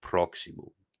debitum proximum.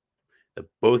 That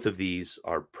both of these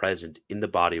are present in the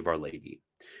body of Our Lady,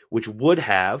 which would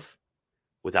have,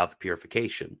 without the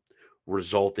purification,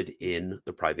 resulted in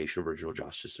the privation of original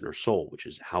justice in her soul, which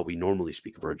is how we normally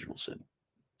speak of original sin.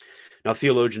 Now,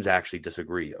 theologians actually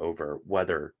disagree over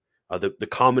whether the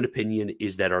common opinion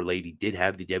is that Our Lady did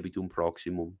have the debitum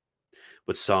proximum,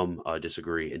 but some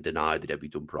disagree and deny the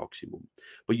debitum proximum.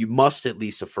 But you must at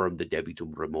least affirm the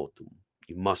debitum remotum.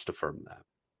 You must affirm that.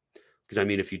 Because, I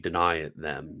mean, if you deny it,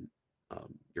 then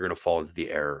you're going to fall into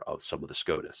the error of some of the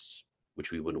Scotists,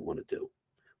 which we wouldn't want to do.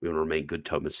 We want to remain good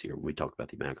Thomists here when we talk about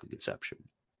the Immaculate Conception.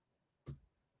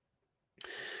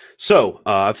 So,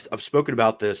 I've spoken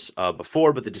about this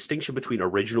before, but the distinction between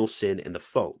original sin and the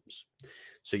foams.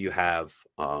 So you have...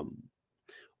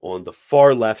 on the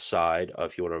far left side,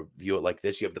 if you want to view it like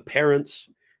this, you have the parents.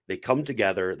 They come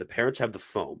together. The parents have the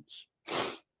foams.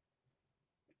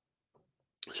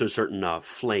 So certain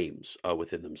flames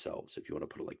within themselves, if you want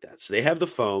to put it like that. So they have the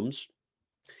foams.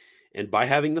 And by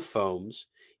having the foams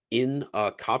in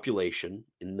copulation,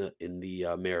 in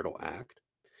the marital act,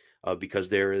 because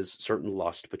there is certain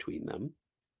lust between them,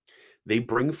 they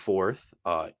bring forth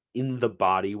in the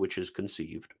body which is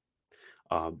conceived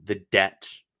the debt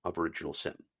of original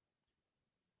sin.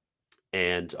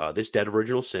 And this debt of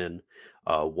original sin,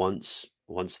 once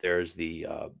there's the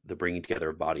bringing together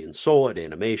of body and soul at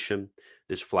animation,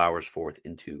 this flowers forth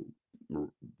into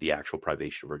the actual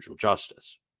privation of original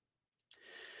justice.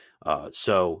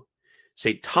 So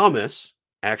St. Thomas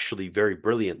actually very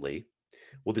brilliantly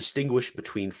will distinguish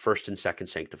between first and second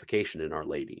sanctification in Our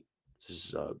Lady.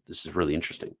 This is really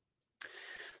interesting.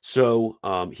 So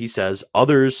he says,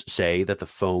 others say that the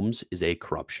foams is a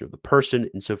corruption of the person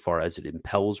insofar as it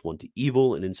impels one to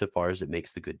evil and insofar as it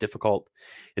makes the good difficult.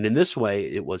 And in this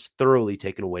way, it was thoroughly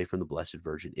taken away from the Blessed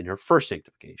Virgin in her first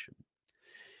sanctification.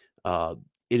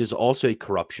 It is also a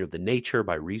corruption of the nature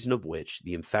by reason of which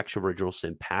the infection of original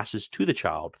sin passes to the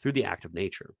child through the act of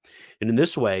nature. And in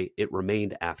this way, it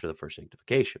remained after the first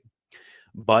sanctification.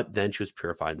 But then she was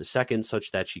purified in the second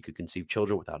such that she could conceive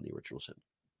children without any original sin.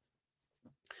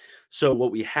 So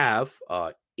what we have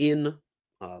in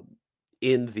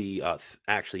the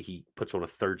actually he puts on a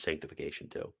third sanctification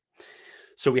too.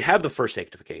 So we have the first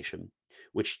sanctification,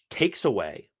 which takes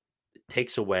away.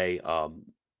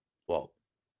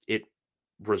 It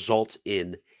results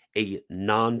in a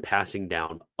non-passing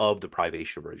down of the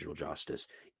privation of original justice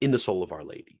in the soul of Our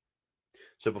Lady.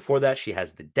 So before that, she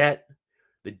has the debt.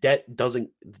 The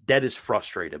debt is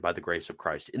frustrated by the grace of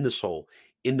Christ in the soul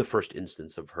in the first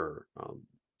instance of her,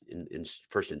 in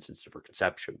first instance of her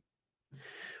conception.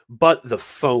 But the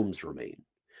foams remain.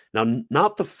 Now,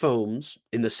 not the foams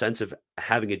in the sense of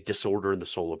having a disorder in the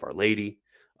soul of Our Lady.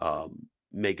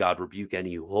 May God rebuke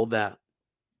any who hold that.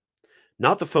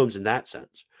 Not the foams in that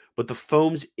sense, but the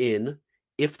foams in,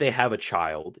 if they have a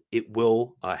child, it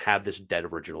will have this dead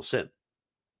original sin.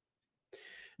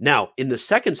 Now, in the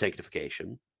second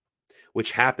sanctification,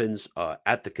 which happens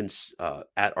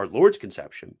at our Lord's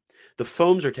conception, the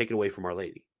foams are taken away from Our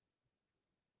Lady.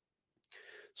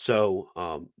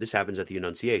 So this happens at the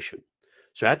Annunciation.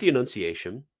 So at the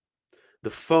Annunciation, the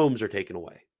foams are taken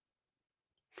away.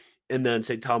 And then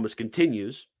St. Thomas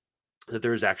continues that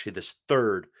there is actually this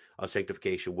third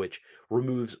sanctification, which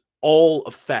removes all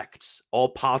effects, all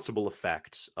possible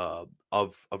effects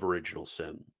of original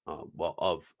sin,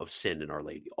 of sin in Our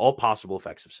Lady, all possible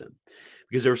effects of sin,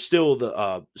 because there are still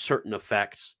the certain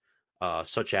effects,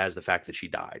 such as the fact that she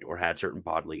died or had certain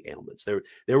bodily ailments.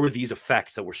 There were these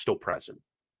effects that were still present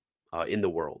in the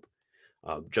world,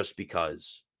 just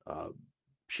because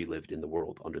she lived in the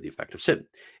world under the effect of sin.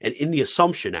 And in the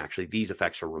Assumption, actually, these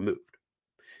effects are removed.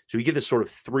 So we get this sort of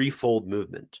threefold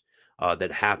movement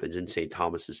that happens in St.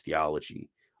 Thomas's theology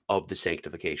of the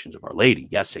sanctifications of Our Lady.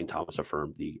 Yes, St. Thomas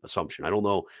affirmed the Assumption. I don't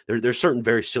know. There's certain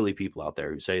very silly people out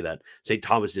there who say that St.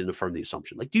 Thomas didn't affirm the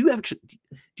Assumption. Like, do you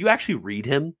actually read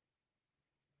him?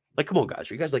 Like, come on, guys.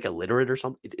 Are you guys like illiterate or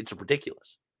something? It's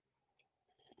ridiculous.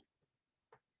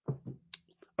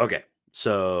 Okay,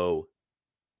 so,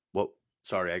 well,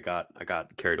 sorry, I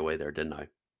got carried away there, didn't I?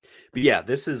 But yeah,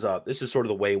 this is sort of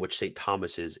the way in which St.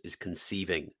 Thomas is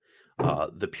conceiving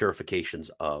the purifications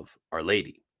of Our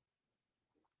Lady.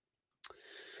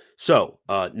 So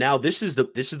now this is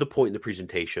the point in the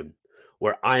presentation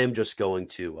where I am just going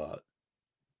to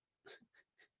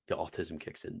the autism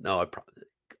kicks in. No,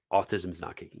 autism's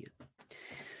not kicking in.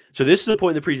 So this is the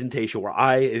point in the presentation where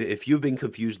if you've been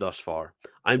confused thus far,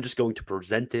 I'm just going to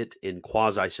present it in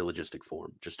quasi-syllogistic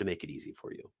form, just to make it easy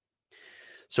for you.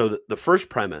 So the first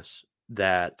premise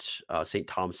that St.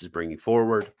 Thomas is bringing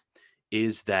forward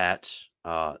is that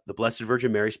the Blessed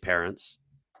Virgin Mary's parents,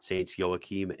 Saints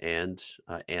Joachim and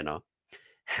Anna,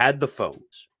 had the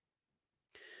foams.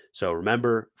 So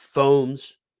remember,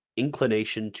 foams,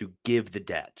 inclination to give the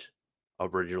debt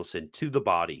of original sin to the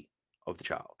body of the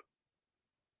child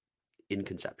in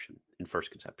conception, in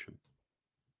first conception.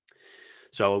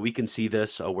 So we can see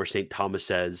this where St. Thomas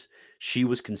says, she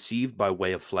was conceived by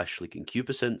way of fleshly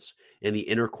concupiscence in the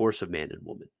intercourse of man and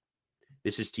woman.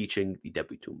 This is teaching the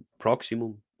debitum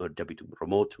proximum, or debitum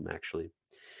remotum, actually.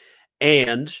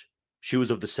 And she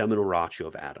was of the seminal ratio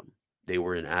of Adam. They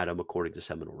were in Adam according to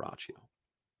seminal ratio.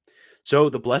 So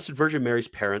the Blessed Virgin Mary's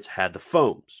parents had the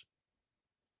foams.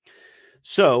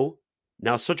 So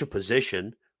now such a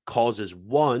position causes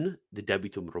one, the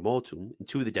debitum remotum, and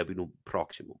two, the debitum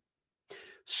proximum.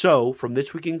 So from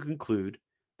this we can conclude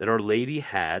that Our Lady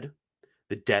had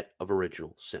the debt of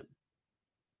original sin.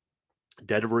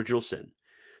 Debt of original sin.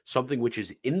 Something which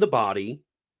is in the body,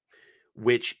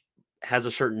 which has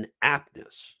a certain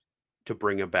aptness to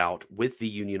bring about with the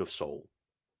union of soul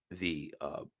the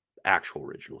actual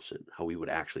original sin, how we would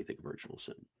actually think of original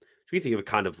sin. So we think of it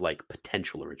kind of like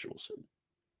potential original sin.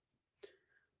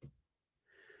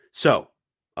 So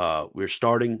we're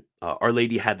starting, Our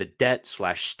Lady had the debt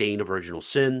 / stain of original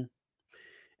sin.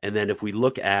 And then if we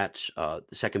look at the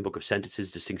second book of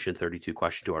Sentences, Distinction 32,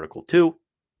 question 2, article 2,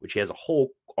 which he has a whole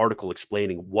article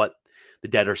explaining what the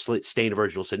debt or stain of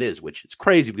original sin is, which is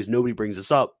crazy because nobody brings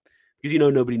this up, because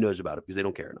nobody knows about it because they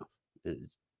don't care enough. It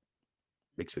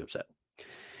makes me upset.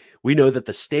 We know that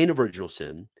the stain of original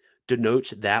sin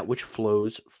denotes that which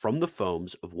flows from the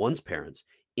foams of one's parents,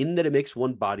 in that it makes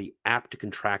one body apt to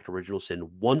contract original sin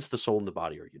once the soul and the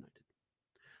body are united.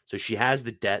 So she has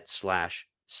the debt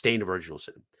 / stain of original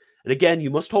sin. And again, you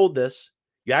must hold this.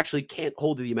 You actually can't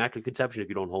hold the Immaculate Conception if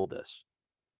you don't hold this.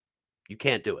 You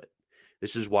can't do it.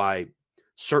 This is why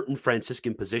certain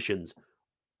Franciscan positions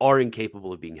are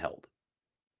incapable of being held.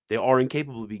 They are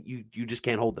incapable of being, you just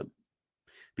can't hold them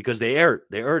because they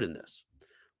erred in this.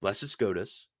 Blessed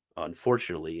Scotus,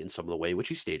 unfortunately, in some of the way in which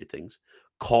he stated things,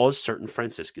 caused certain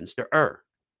Franciscans to err.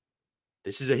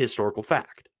 This is a historical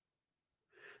fact.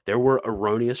 There were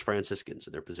erroneous Franciscans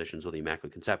in their positions on the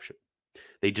Immaculate Conception.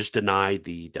 They just denied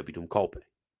the debitum culpae,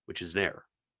 which is an error.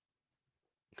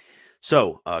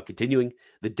 So, continuing,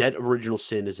 the debt of original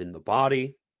sin is in the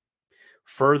body.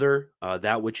 Further,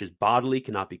 that which is bodily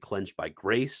cannot be cleansed by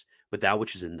grace, but that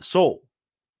which is in the soul.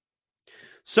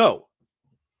 So,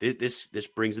 this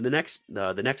brings in the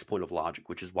next point of logic,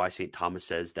 which is why St. Thomas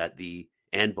says that the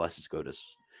and Blessed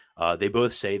Scotus. They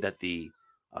both say that the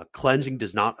cleansing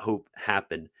does not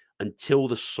happen until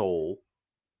the soul,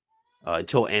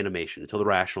 until animation, until the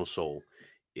rational soul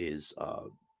is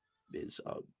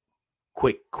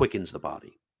quickens the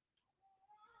body.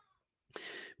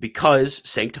 Because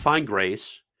sanctifying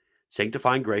grace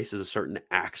is a certain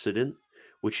accident,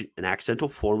 an accidental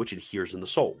form which adheres in the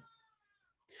soul.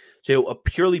 So a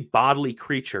purely bodily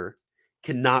creature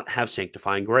cannot have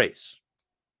sanctifying grace.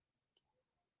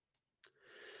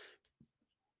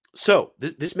 So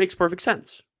this makes perfect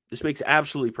sense. This makes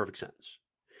absolutely perfect sense.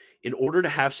 In order to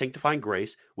have sanctifying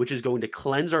grace, which is going to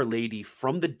cleanse Our Lady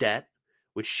from the debt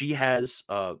which she has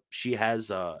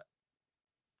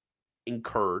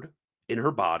incurred in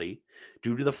her body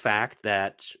due to the fact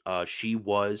that she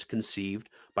was conceived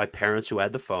by parents who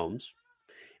had the phones,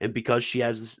 and because she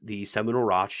has the seminal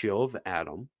ratio of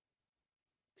Adam.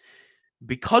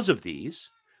 Because of these,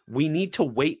 we need to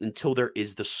wait until there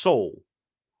is the soul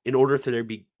in order for there to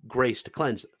be grace to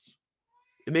cleanse us.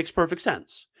 It makes perfect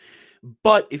sense.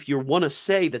 But if you want to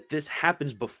say that this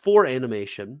happens before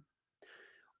animation,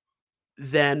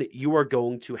 then you are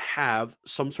going to have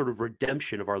some sort of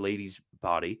redemption of Our Lady's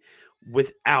body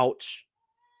without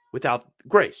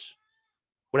grace.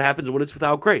 What happens when it's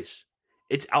without grace?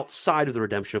 It's outside of the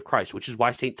redemption of Christ, which is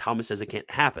why St. Thomas says it can't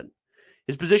happen.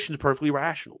 His position is perfectly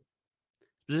rational.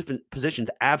 His position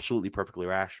is absolutely perfectly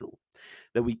rational.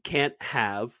 That we can't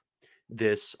have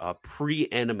this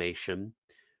pre-animation,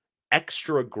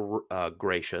 extra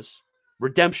gracious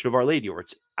redemption of Our Lady, or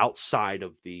it's outside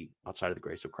of the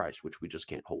grace of Christ, which we just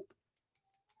can't hold.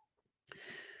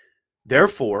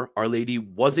 Therefore, Our Lady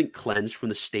wasn't cleansed from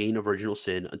the stain of original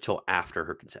sin until after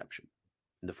her conception,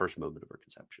 in the first moment of her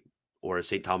conception, or as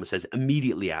St. Thomas says,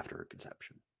 immediately after her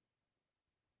conception.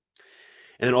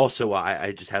 And then also,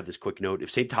 I just have this quick note.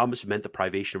 If St. Thomas meant the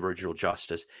privation of original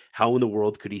justice, how in the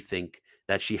world could he think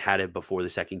that she had it before the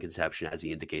second conception, as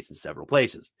he indicates in several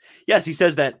places? Yes, he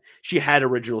says that she had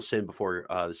original sin before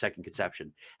the second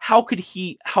conception. How could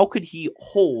he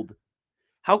hold?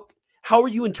 How are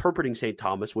you interpreting St.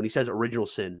 Thomas when he says original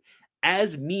sin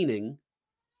as meaning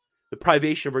the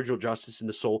privation of original justice in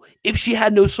the soul if she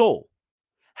had no soul?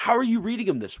 How are you reading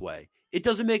him this way? It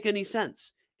doesn't make any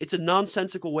sense. It's a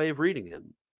nonsensical way of reading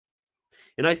him.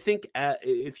 And I think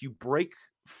if you break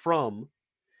from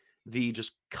the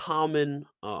just common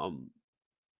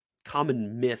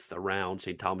myth around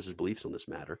St. Thomas's beliefs on this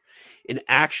matter and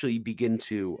actually begin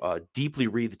to deeply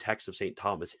read the text of St.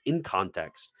 Thomas in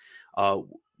context,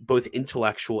 both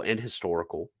intellectual and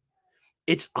historical,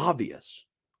 it's obvious.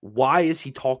 Why is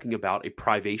he talking about a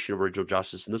privation of original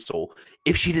justice in the soul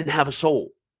if she didn't have a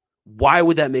soul? Why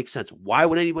would that make sense? Why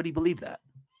would anybody believe that?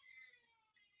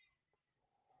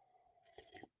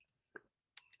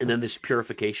 And then this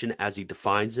purification, as he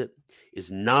defines it,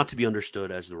 is not to be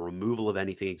understood as the removal of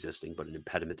anything existing, but an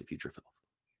impediment to future filth.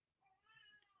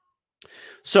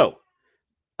 So,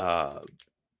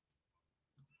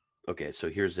 okay, so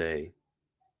here's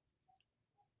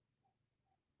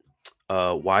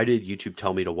why did YouTube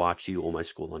tell me to watch you on my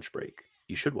school lunch break?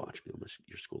 You should watch me on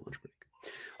your school lunch break.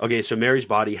 Okay, so Mary's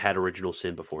body had original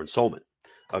sin before ensoulment.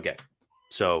 Okay,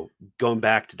 so going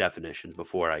back to definitions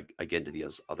before I get into the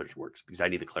other works, because I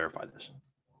need to clarify this.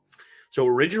 So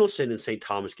original sin in St.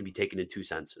 Thomas can be taken in two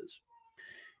senses.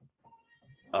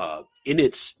 In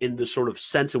the sort of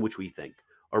sense in which we think.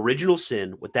 Original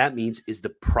sin, what that means is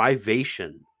the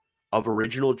privation of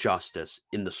original justice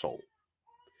in the soul.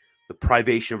 The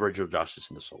privation of original justice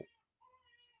in the soul.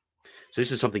 So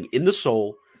this is something in the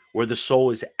soul where the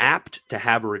soul is apt to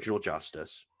have original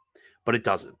justice, but it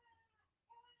doesn't.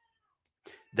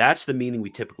 That's the meaning we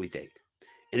typically take.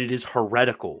 And it is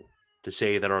heretical to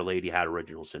say that Our Lady had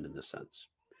original sin in this sense.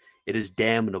 It is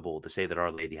damnable to say that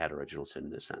Our Lady had original sin in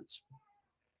this sense.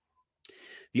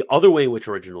 The other way in which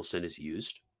original sin is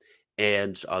used,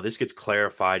 and this gets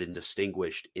clarified and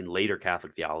distinguished in later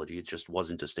Catholic theology. It just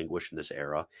wasn't distinguished in this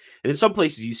era. And in some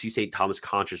places, you see St. Thomas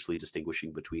consciously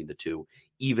distinguishing between the two,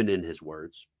 even in his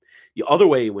words. The other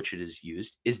way in which it is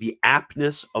used is the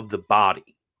aptness of the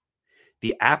body.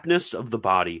 The aptness of the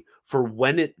body for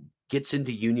when it gets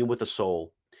into union with the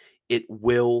soul, it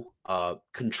will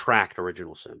contract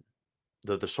original sin.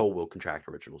 The soul will contract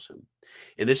original sin.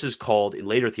 And this is called, in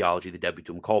later theology, the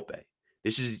debitum culpae.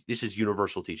 This is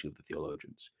universal teaching of the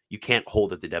theologians. You can't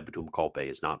hold that the debitum culpae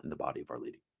is not in the body of Our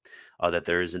Lady, that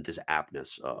there isn't this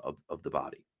aptness of the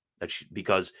body.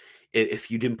 Because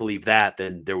if you didn't believe that,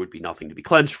 then there would be nothing to be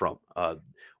cleansed from.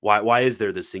 Why is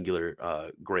there this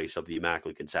singular grace of the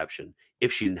Immaculate Conception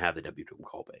if she didn't have the debitum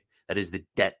culpae? That is the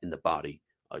debt in the body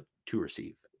to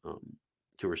receive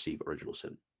original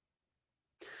sin.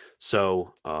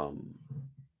 So,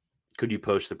 could you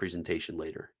post the presentation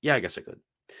later? Yeah, I guess I could.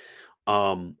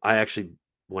 I actually,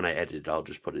 when I edit it, I'll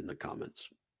just put it in the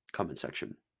comment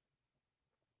section.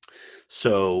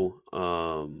 So,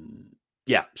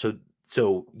 yeah,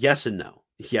 so yes and no,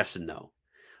 yes and no.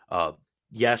 Uh,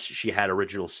 yes, she had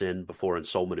original sin before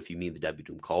ensoulment. If you mean the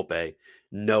debitum culpae,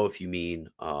 no, if you mean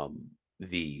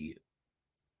the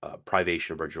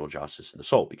privation of original justice in the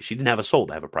soul, because she didn't have a soul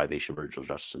to have a privation of original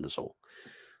justice in the soul.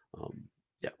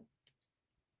 Yeah.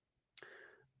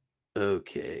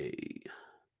 Okay.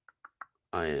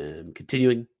 I am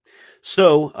continuing.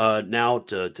 So now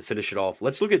to finish it off,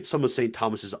 let's look at some of St.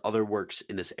 Thomas's other works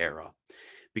in this era,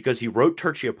 because he wrote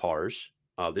Tertia Pars.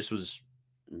 This was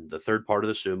the third part of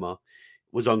the Summa,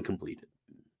 was uncompleted.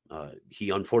 He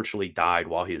unfortunately died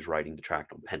while he was writing the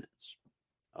tract on penance,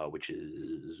 which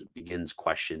begins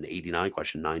question 89,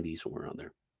 question 90, somewhere around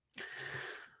there.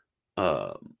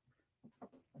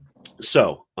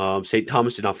 St.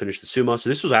 Thomas did not finish the Summa. So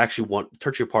this was actually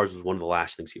Tertia Pars was one of the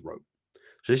last things he wrote.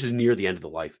 So this is near the end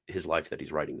of his life that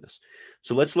he's writing this.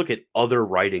 So let's look at other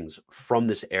writings from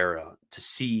this era to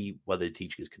see whether the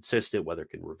teaching is consistent, whether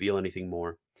it can reveal anything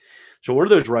more. So one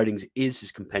of those writings is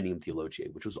his Compendium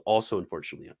Theologiae, which was also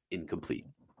unfortunately incomplete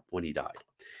when he died.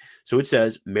 So it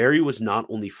says, Mary was not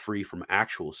only free from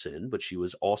actual sin, but she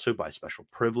was also by special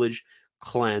privilege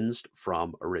cleansed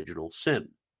from original sin.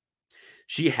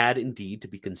 She had indeed to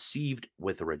be conceived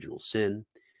with original sin.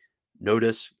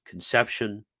 Notice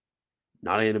conception,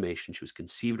 not animation. She was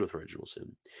conceived with original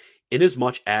sin,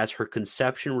 inasmuch as her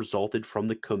conception resulted from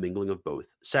the commingling of both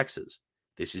sexes.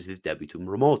 This is the debitum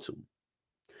remotum.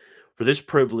 For this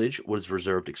privilege was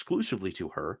reserved exclusively to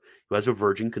her, who as a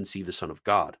virgin conceived the Son of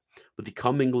God. But the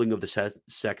commingling of the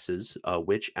sexes,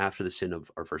 which, after the sin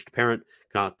of our first parent,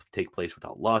 cannot take place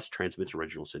without lust, transmits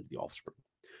original sin to the offspring.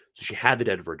 So she had the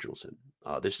debt of original sin.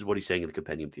 This is what he's saying in the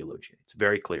Compendium Theologiae. It's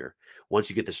very clear once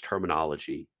you get this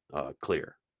terminology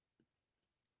clear.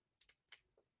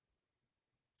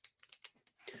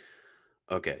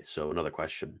 Okay, so another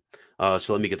question.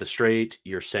 So let me get this straight.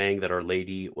 You're saying that Our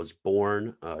Lady was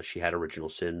born, she had original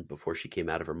sin before she came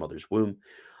out of her mother's womb.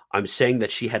 I'm saying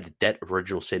that she had the debt of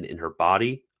original sin in her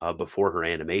body before her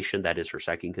animation. That is her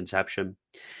second conception.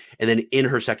 And then in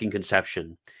her second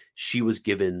conception, she was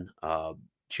given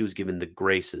the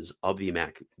graces of the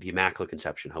Immaculate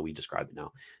Conception, how we describe it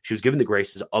now. She was given the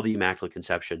graces of the Immaculate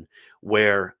Conception,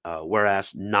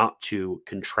 whereas not to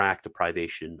contract the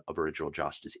privation of original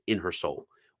justice in her soul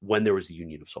when there was the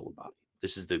union of soul and body.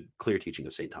 This is the clear teaching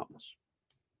of St. Thomas.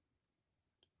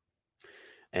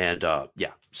 And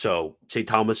so St.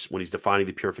 Thomas, when he's defining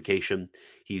the purification,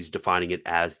 he's defining it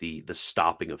as the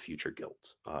stopping of future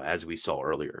guilt, as we saw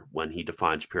earlier when he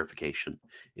defines purification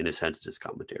in his Sentences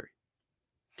commentary.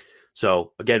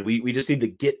 So again, we just need to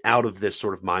get out of this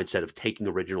sort of mindset of taking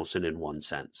original sin in one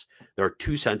sense. There are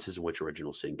two senses in which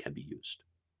original sin can be used.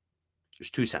 There's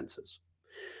two senses,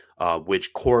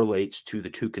 which correlates to the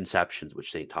two conceptions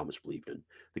which St. Thomas believed in: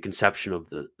 the conception of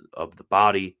the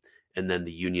body, and then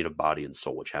the union of body and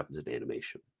soul, which happens in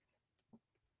animation.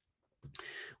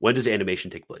 When does animation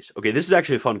take place? Okay, this is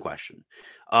actually a fun question,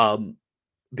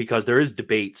 because there is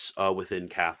debates within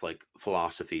Catholic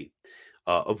philosophy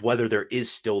of whether there is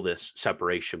still this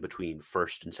separation between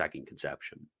first and second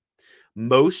conception.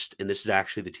 Most, and this is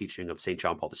actually the teaching of St.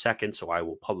 John Paul II, so I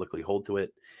will publicly hold to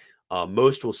it,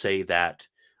 most will say that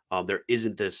there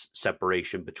isn't this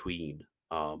separation between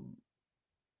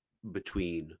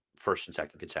first and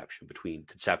second conception, between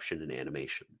conception and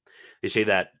animation. They say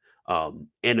that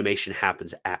animation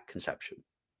happens at conception,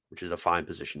 which is a fine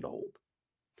position to hold.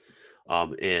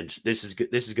 And this is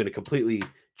going to completely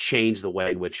change the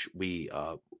way in which we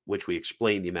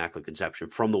explain the Immaculate Conception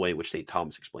from the way in which St.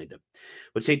 Thomas explained it.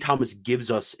 But St. Thomas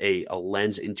gives us a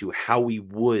lens into how we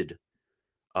would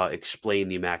explain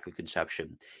the Immaculate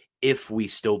Conception if we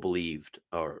still believed,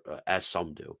 or as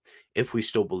some do, if we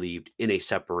still believed in a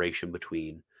separation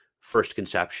between first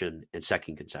conception and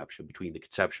second conception, between the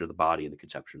conception of the body and the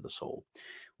conception of the soul,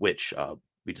 which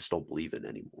we just don't believe in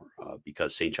anymore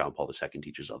because St. John Paul II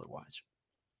teaches otherwise.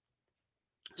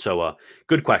 So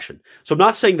good question. So I'm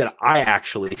not saying that I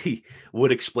actually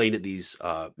would explain these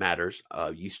matters.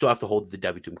 You still have to hold the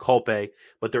debitum culpae,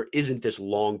 but there isn't this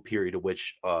long period in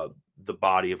which the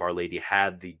body of Our Lady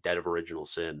had the debt of original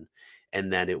sin,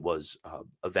 and then it was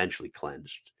eventually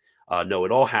cleansed. No,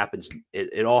 it all happens.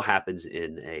 It all happens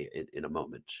in a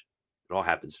moment. It all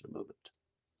happens in a moment.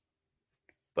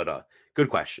 But good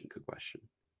question. Good question.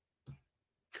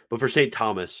 But for St.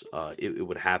 Thomas, it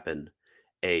would happen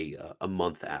a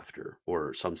month after,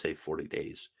 or some say 40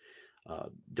 days,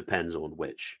 depends on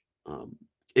which.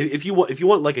 if you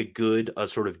want like a good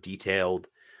sort of detailed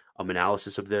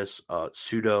analysis of this,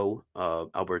 pseudo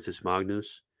Albertus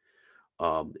Magnus.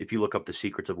 If you look up the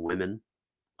secrets of women,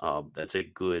 that's a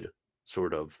good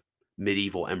sort of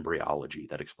medieval embryology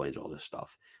that explains all this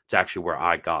stuff. It's actually where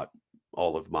I got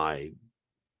all of my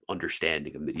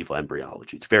understanding of medieval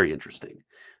embryology. It's very interesting,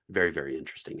 very very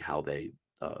interesting how they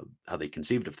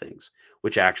conceived of things,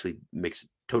 which actually makes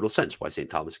total sense why St.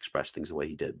 Thomas expressed things the way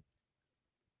he did.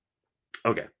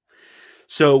 Okay,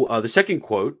 so the second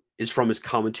quote is from his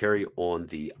commentary on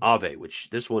the Ave, which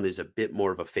this one is a bit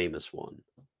more of a famous one.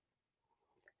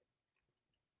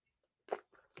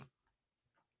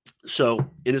 So,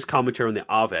 in his commentary on the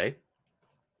Ave,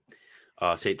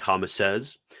 St. Thomas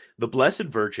says, "The Blessed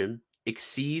Virgin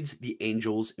exceeds the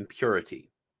angels in purity.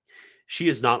 She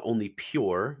is not only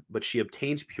pure, but she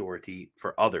obtains purity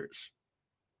for others.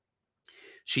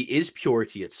 She is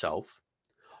purity itself,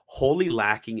 wholly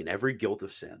lacking in every guilt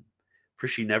of sin, for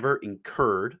she never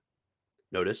incurred,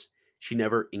 notice, she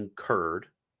never incurred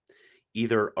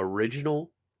either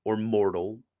original or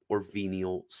mortal or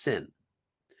venial sin.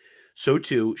 So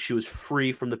too, she was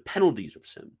free from the penalties of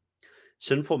sin.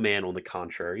 Sinful man, on the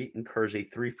contrary, incurs a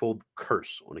threefold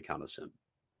curse on account of sin."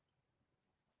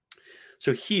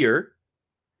 So here,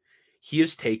 he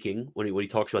is taking, when he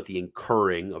talks about the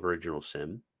incurring of original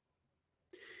sin,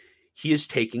 he is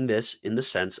taking this in the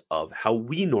sense of how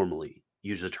we normally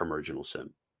use the term original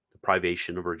sin, the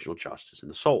privation of original justice in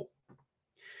the soul.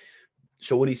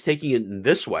 So when he's taking it in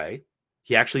this way,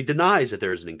 he actually denies that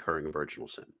there is an incurring of original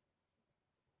sin.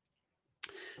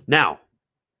 Now,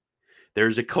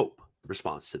 there's a cope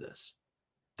response to this.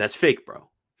 That's fake, bro.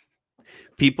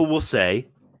 People will say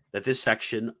that this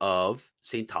section of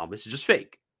St. Thomas is just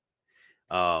fake.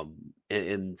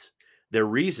 And their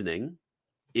reasoning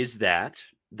is that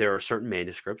there are certain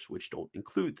manuscripts which don't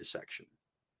include this section.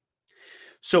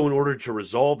 So in order to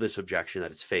resolve this objection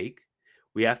that it's fake,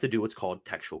 we have to do what's called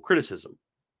textual criticism.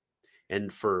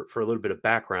 And for a little bit of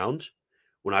background,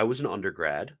 when I was an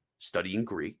undergrad studying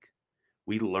Greek,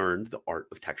 we learned the art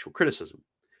of textual criticism.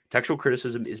 Textual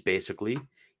criticism is basically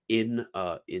in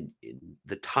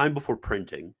the time before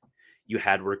printing, you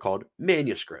had what are called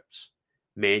manuscripts.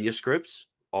 Manuscripts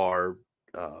are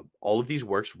all of these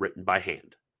works written by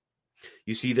hand.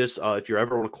 You see this if you're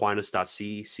ever on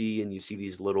Aquinas.cc and you see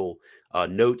these little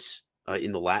notes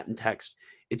in the Latin text,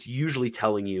 it's usually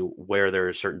telling you where there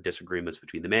are certain disagreements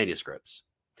between the manuscripts.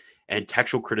 And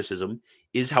textual criticism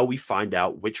is how we find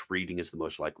out which reading is the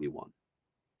most likely one.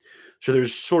 So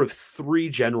there's sort of three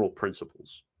general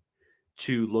principles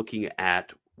to looking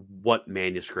at what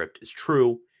manuscript is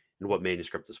true and what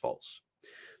manuscript is false.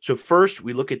 So first,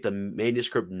 we look at the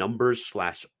manuscript numbers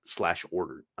slash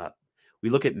order. We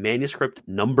look at manuscript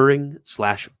numbering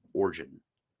 / origin.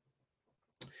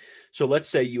 So let's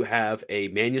say you have a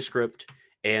manuscript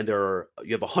and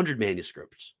you have 100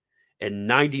 manuscripts and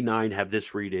 99 have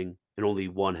this reading and only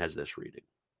one has this reading.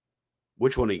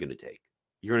 Which one are you going to take?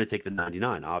 You're going to take the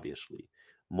 99, obviously.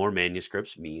 More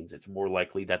manuscripts means it's more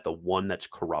likely that the one that's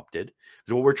corrupted.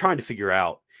 So what we're trying to figure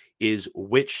out is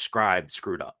which scribe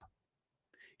screwed up.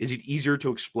 Is it easier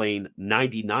to explain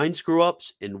 99 screw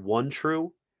ups and one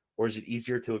true? Or is it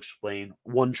easier to explain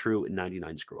one true and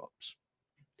 99 screw ups?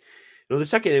 Now, the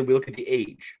second end, we look at the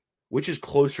age, which is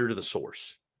closer to the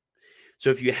source. So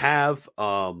if you have,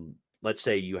 let's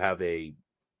say you have a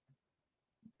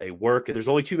work, and there's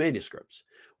only two manuscripts.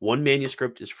 One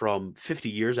manuscript is from 50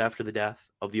 years after the death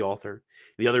of the author.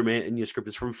 The other manuscript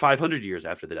is from 500 years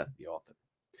after the death of the author.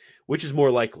 Which is more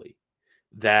likely?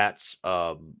 That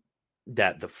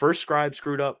the first scribe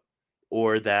screwed up,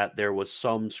 or that there was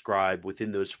some scribe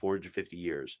within those 450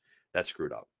 years that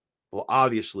screwed up? Well,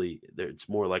 obviously, it's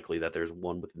more likely that there's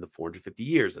one within the 450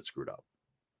 years that screwed up.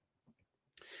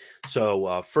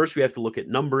 So first we have to look at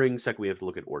numbering. Second, we have to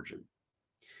look at origin.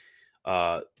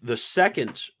 The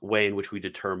second way in which we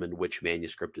determine which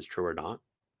manuscript is true or not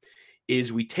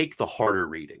is we take the harder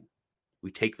reading.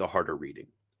 We take the harder reading.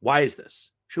 Why is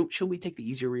this? Shouldn't we take the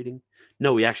easier reading?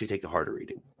 No, we actually take the harder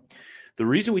reading. The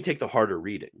reason we take the harder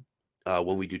reading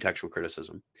when we do textual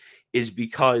criticism is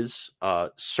because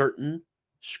certain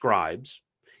scribes,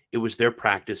 it was their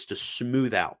practice to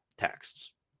smooth out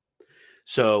texts.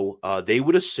 So they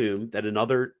would assume that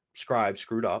another scribe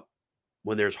screwed up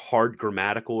when there's hard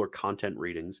grammatical or content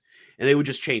readings, and they would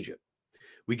just change it.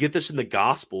 We get this in the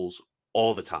Gospels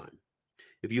all the time.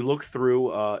 If you look through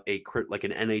like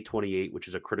an NA28, which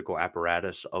is a critical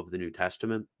apparatus of the New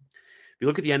Testament, if you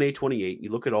look at the NA28,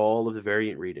 you look at all of the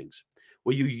variant readings,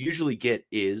 what you usually get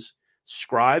is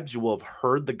scribes will have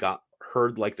heard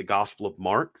like the Gospel of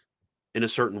Mark in a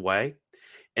certain way,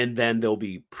 And then they'll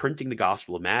be printing the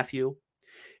Gospel of Matthew,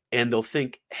 and they'll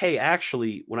think, hey,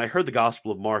 actually, when I heard the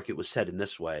Gospel of Mark, it was said in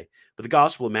this way, but the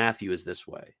Gospel of Matthew is this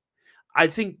way. I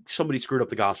think somebody screwed up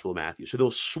the Gospel of Matthew. So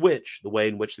they'll switch the way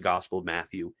in which the Gospel of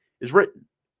Matthew is written,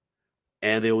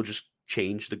 and they will just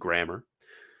change the grammar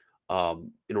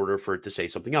in order for it to say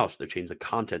something else. They'll change the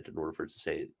content in order for it to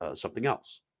say something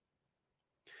else.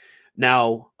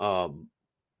 Now,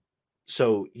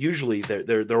 so usually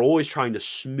they're always trying to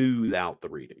smooth out the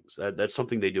readings. That's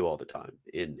something they do all the time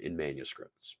in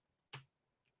manuscripts.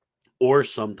 Or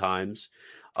sometimes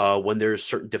when there's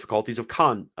certain difficulties of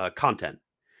content,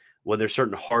 when there's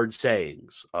certain hard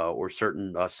sayings or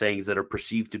certain sayings that are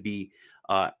perceived to be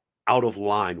out of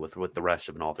line with what the rest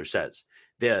of an author says.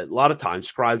 A lot of times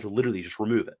scribes will literally just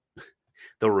remove it.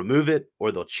 They'll remove it,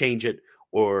 or they'll change it,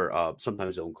 or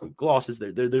sometimes they'll include glosses.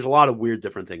 There's a lot of weird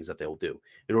different things that they'll do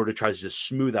in order to try to just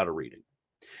smooth out a reading.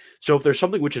 So if there's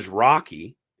something which is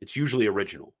rocky, it's usually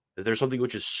original. If there's something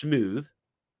which is smooth,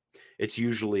 it's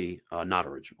usually not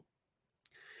original.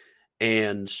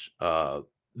 And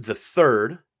the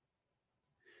third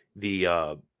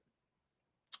thing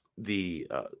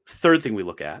we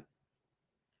look at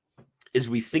is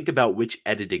we think about which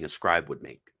editing a scribe would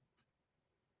make.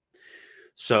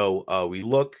 So we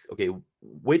look, okay,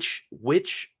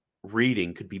 which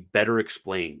reading could be better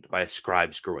explained by a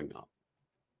scribe screwing up?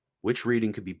 Which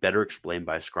reading could be better explained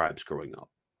by a scribe screwing up?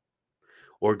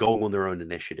 Or going on their own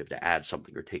initiative to add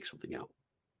something or take something out?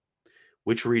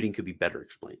 Which reading could be better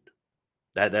explained?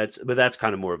 That's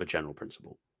kind of more of a general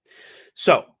principle.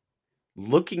 So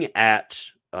looking at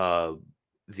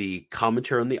the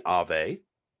commentary on the Ave,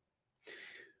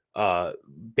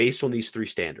 based on these three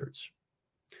standards.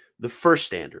 The first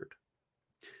standard,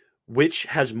 which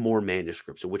has more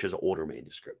manuscripts and which has older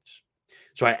manuscripts.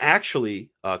 So I actually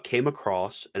came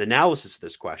across an analysis of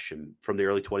this question from the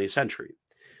early 20th century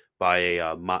by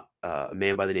a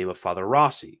man by the name of Father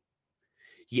Rossi.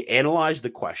 He analyzed the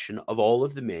question of all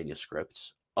of the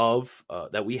manuscripts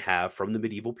that we have from the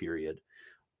medieval period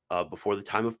before the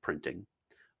time of printing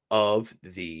of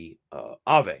the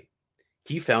Ave.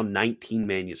 He found 19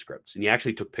 manuscripts, and he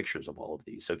actually took pictures of all of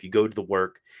these. So if you go to the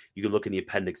work, you can look in the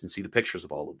appendix and see the pictures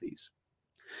of all of these.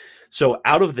 So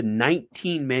out of the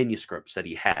 19 manuscripts that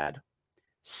he had,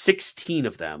 16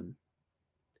 of them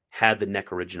had the nec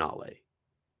originale.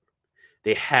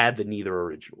 They had the neither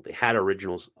original. They had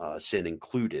original sin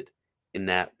included in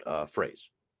that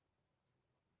phrase.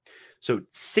 So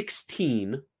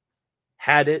 16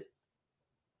 had it,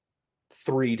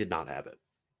 3 did not have it.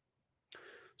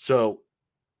 So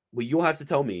what you'll have to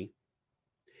tell me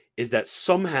is that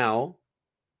somehow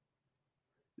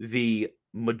the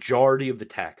majority of the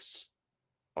texts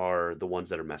are the ones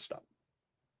that are messed up.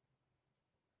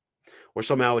 Or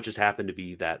somehow it just happened to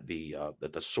be that the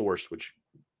source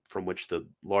from which the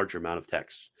larger amount of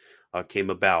text came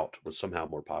about was somehow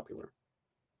more popular.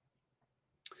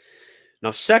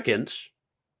 Now, second,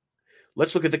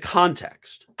 let's look at the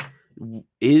context.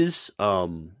 Is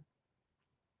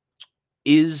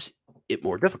it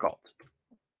more difficult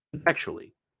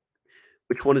contextually?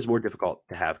 Which one is more difficult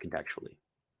to have contextually?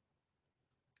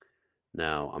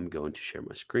 Now, I'm going to share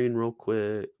my screen real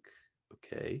quick.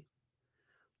 Okay.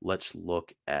 Let's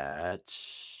look at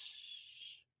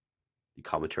the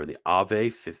commentary on the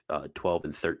Ave, 12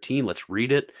 and 13. Let's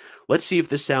read it. Let's see if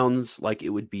this sounds like it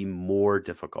would be more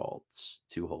difficult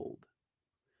to hold.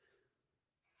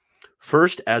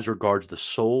 First, as regards the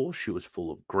soul, she was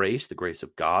full of grace. The grace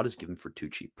of God is given for two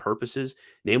chief purposes,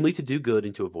 namely to do good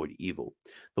and to avoid evil.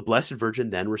 The Blessed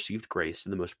Virgin then received grace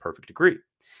in the most perfect degree,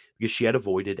 because she had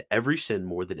avoided every sin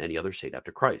more than any other saint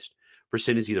after Christ. For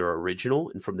sin is either original,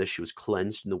 and from this she was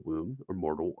cleansed in the womb, or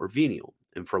mortal, or venial,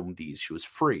 and from these she was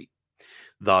free.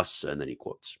 Thus, and then he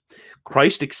quotes,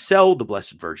 Christ excelled the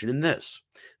Blessed Virgin in this,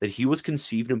 that he was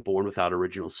conceived and born without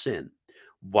original sin,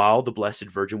 while the Blessed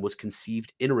Virgin was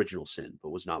conceived in original sin, but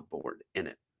was not born in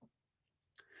it.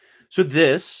 So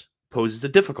this poses a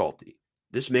difficulty.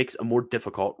 This makes a more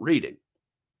difficult reading.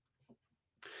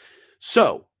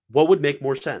 So, what would make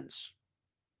more sense?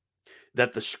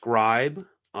 That the scribe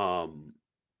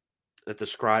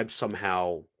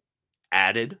somehow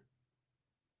added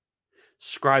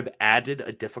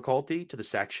a difficulty to the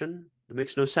section? It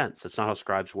makes no sense. That's not how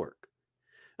scribes work.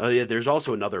 There's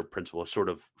also another principle, a sort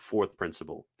of fourth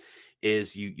principle,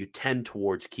 is you tend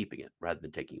towards keeping it rather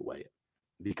than taking away it,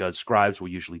 because scribes will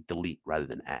usually delete rather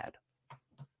than add.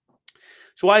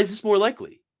 So why is this more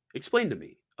likely? Explain to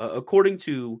me. According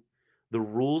to the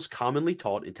rules commonly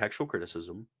taught in textual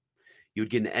criticism, you would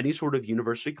get in any sort of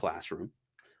university classroom.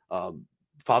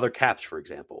 Father Capps, for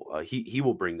example, he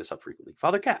will bring this up frequently.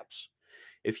 Father Capps,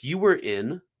 if you were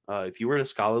in a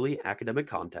scholarly academic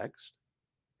context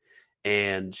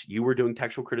and you were doing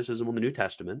textual criticism on the New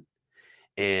Testament,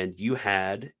 and you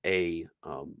had a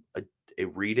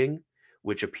reading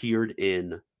which appeared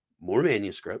in more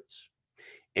manuscripts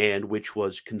and which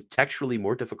was contextually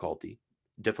more difficult,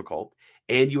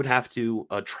 and you would have to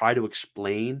try to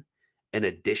explain an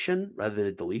addition rather than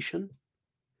a deletion.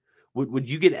 Would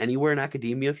you get anywhere in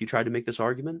academia if you tried to make this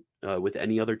argument with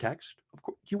any other text? Of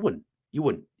course, you wouldn't. You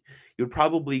wouldn't. You would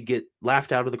probably get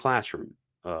laughed out of the classroom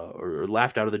or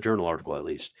laughed out of the journal article, at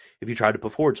least, if you tried to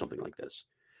put forward something like this.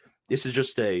 This is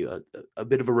just a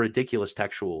bit of a ridiculous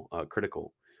textual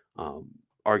critical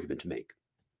argument to make.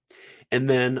 And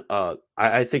then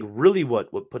I think really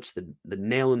what puts the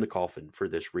nail in the coffin for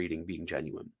this reading being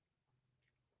genuine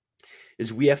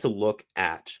is we have to look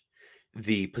at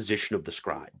the position of the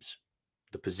scribes.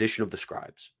 The position of the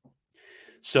scribes.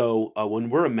 So when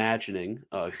we're imagining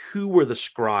who were the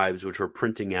scribes which were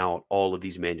printing out all of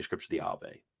these manuscripts of the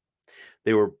Ave,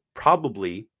 they were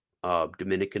probably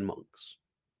Dominican monks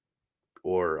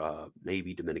or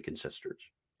maybe Dominican sisters.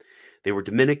 They were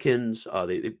Dominicans.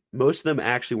 Most of them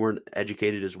actually weren't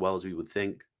educated as well as we would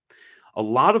think. A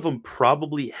lot of them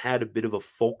probably had a bit of a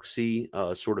folksy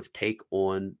sort of take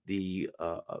on the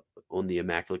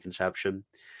Immaculate Conception,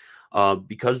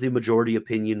 because the majority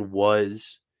opinion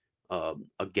was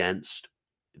against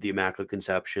the Immaculate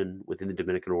Conception within the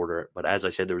Dominican order. But as I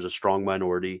said, there was a strong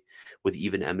minority with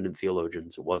even eminent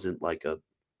theologians. It wasn't like an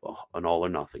all or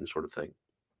nothing sort of thing.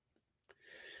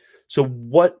 So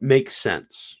what makes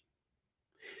sense?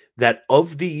 That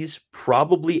of these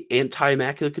probably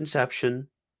anti-Immaculate Conception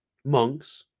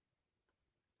monks,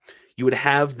 you would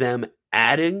have them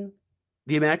adding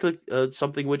the Immaculate,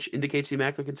 something which indicates the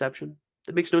Immaculate Conception.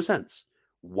 That makes no sense.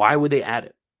 Why would they add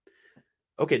it?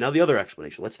 Okay, now the other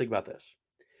explanation. Let's think about this.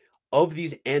 Of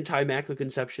these anti-Immaculate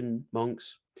Conception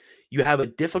monks, you have a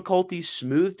difficulty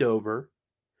smoothed over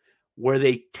where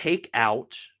they take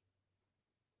out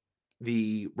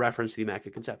the reference to the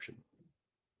Immaculate Conception.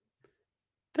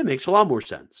 That makes a lot more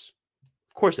sense.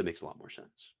 Of course, it makes a lot more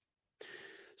sense.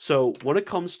 So when it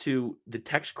comes to the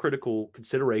text critical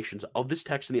considerations of this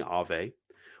text in the Ave,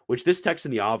 which this text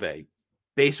in the Ave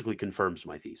basically confirms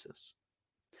my thesis,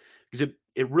 because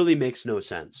it really makes no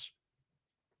sense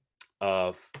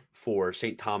for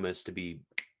St. Thomas to be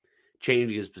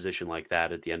changing his position like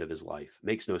that at the end of his life.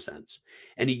 Makes no sense.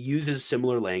 And he uses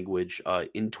similar language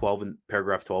in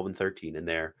paragraph 12 and 13 in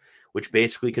there, which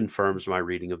basically confirms my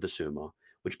reading of the Summa,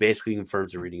 which basically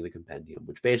confirms the reading of the Compendium,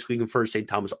 which basically confirms St.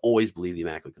 Thomas always believed the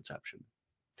Immaculate Conception.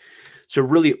 So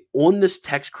really, on this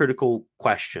text critical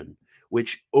question,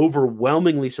 which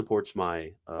overwhelmingly supports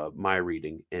my my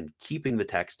reading and keeping the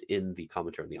text in the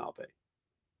commentary on the Ave,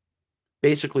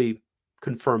 basically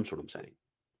confirms what I'm saying.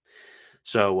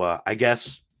 So I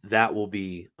guess that will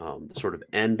be the sort of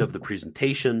end of the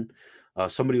presentation.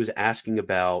 Somebody was asking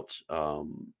about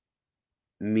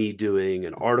me doing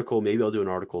an article. Maybe I'll do an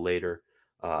article later.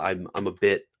 I'm a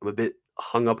bit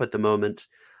hung up at the moment.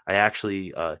 I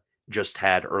actually just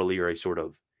had earlier a sort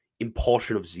of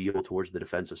impulsion of zeal towards the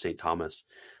defense of St. Thomas,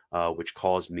 which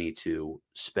caused me to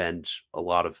spend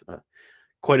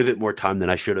quite a bit more time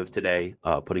than I should have today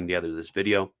putting together this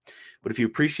video. But if you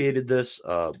appreciated this,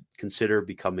 consider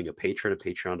becoming a patron at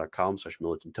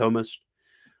patreon.com/militantthomas.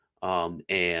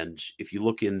 And if you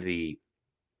look in the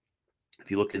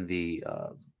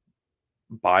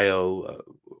bio,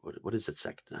 what is it?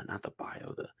 Not the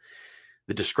bio,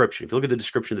 the description. If you look at the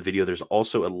description of the video, there's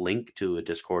also a link to a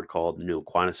Discord called the New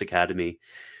Aquinas Academy,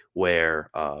 where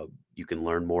you can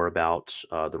learn more about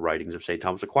the writings of St.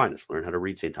 Thomas Aquinas, learn how to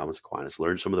read St. Thomas Aquinas,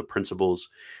 learn some of the principles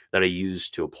that I use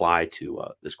to apply to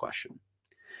this question.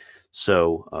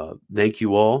 So thank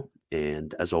you all.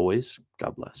 And as always,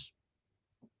 God bless.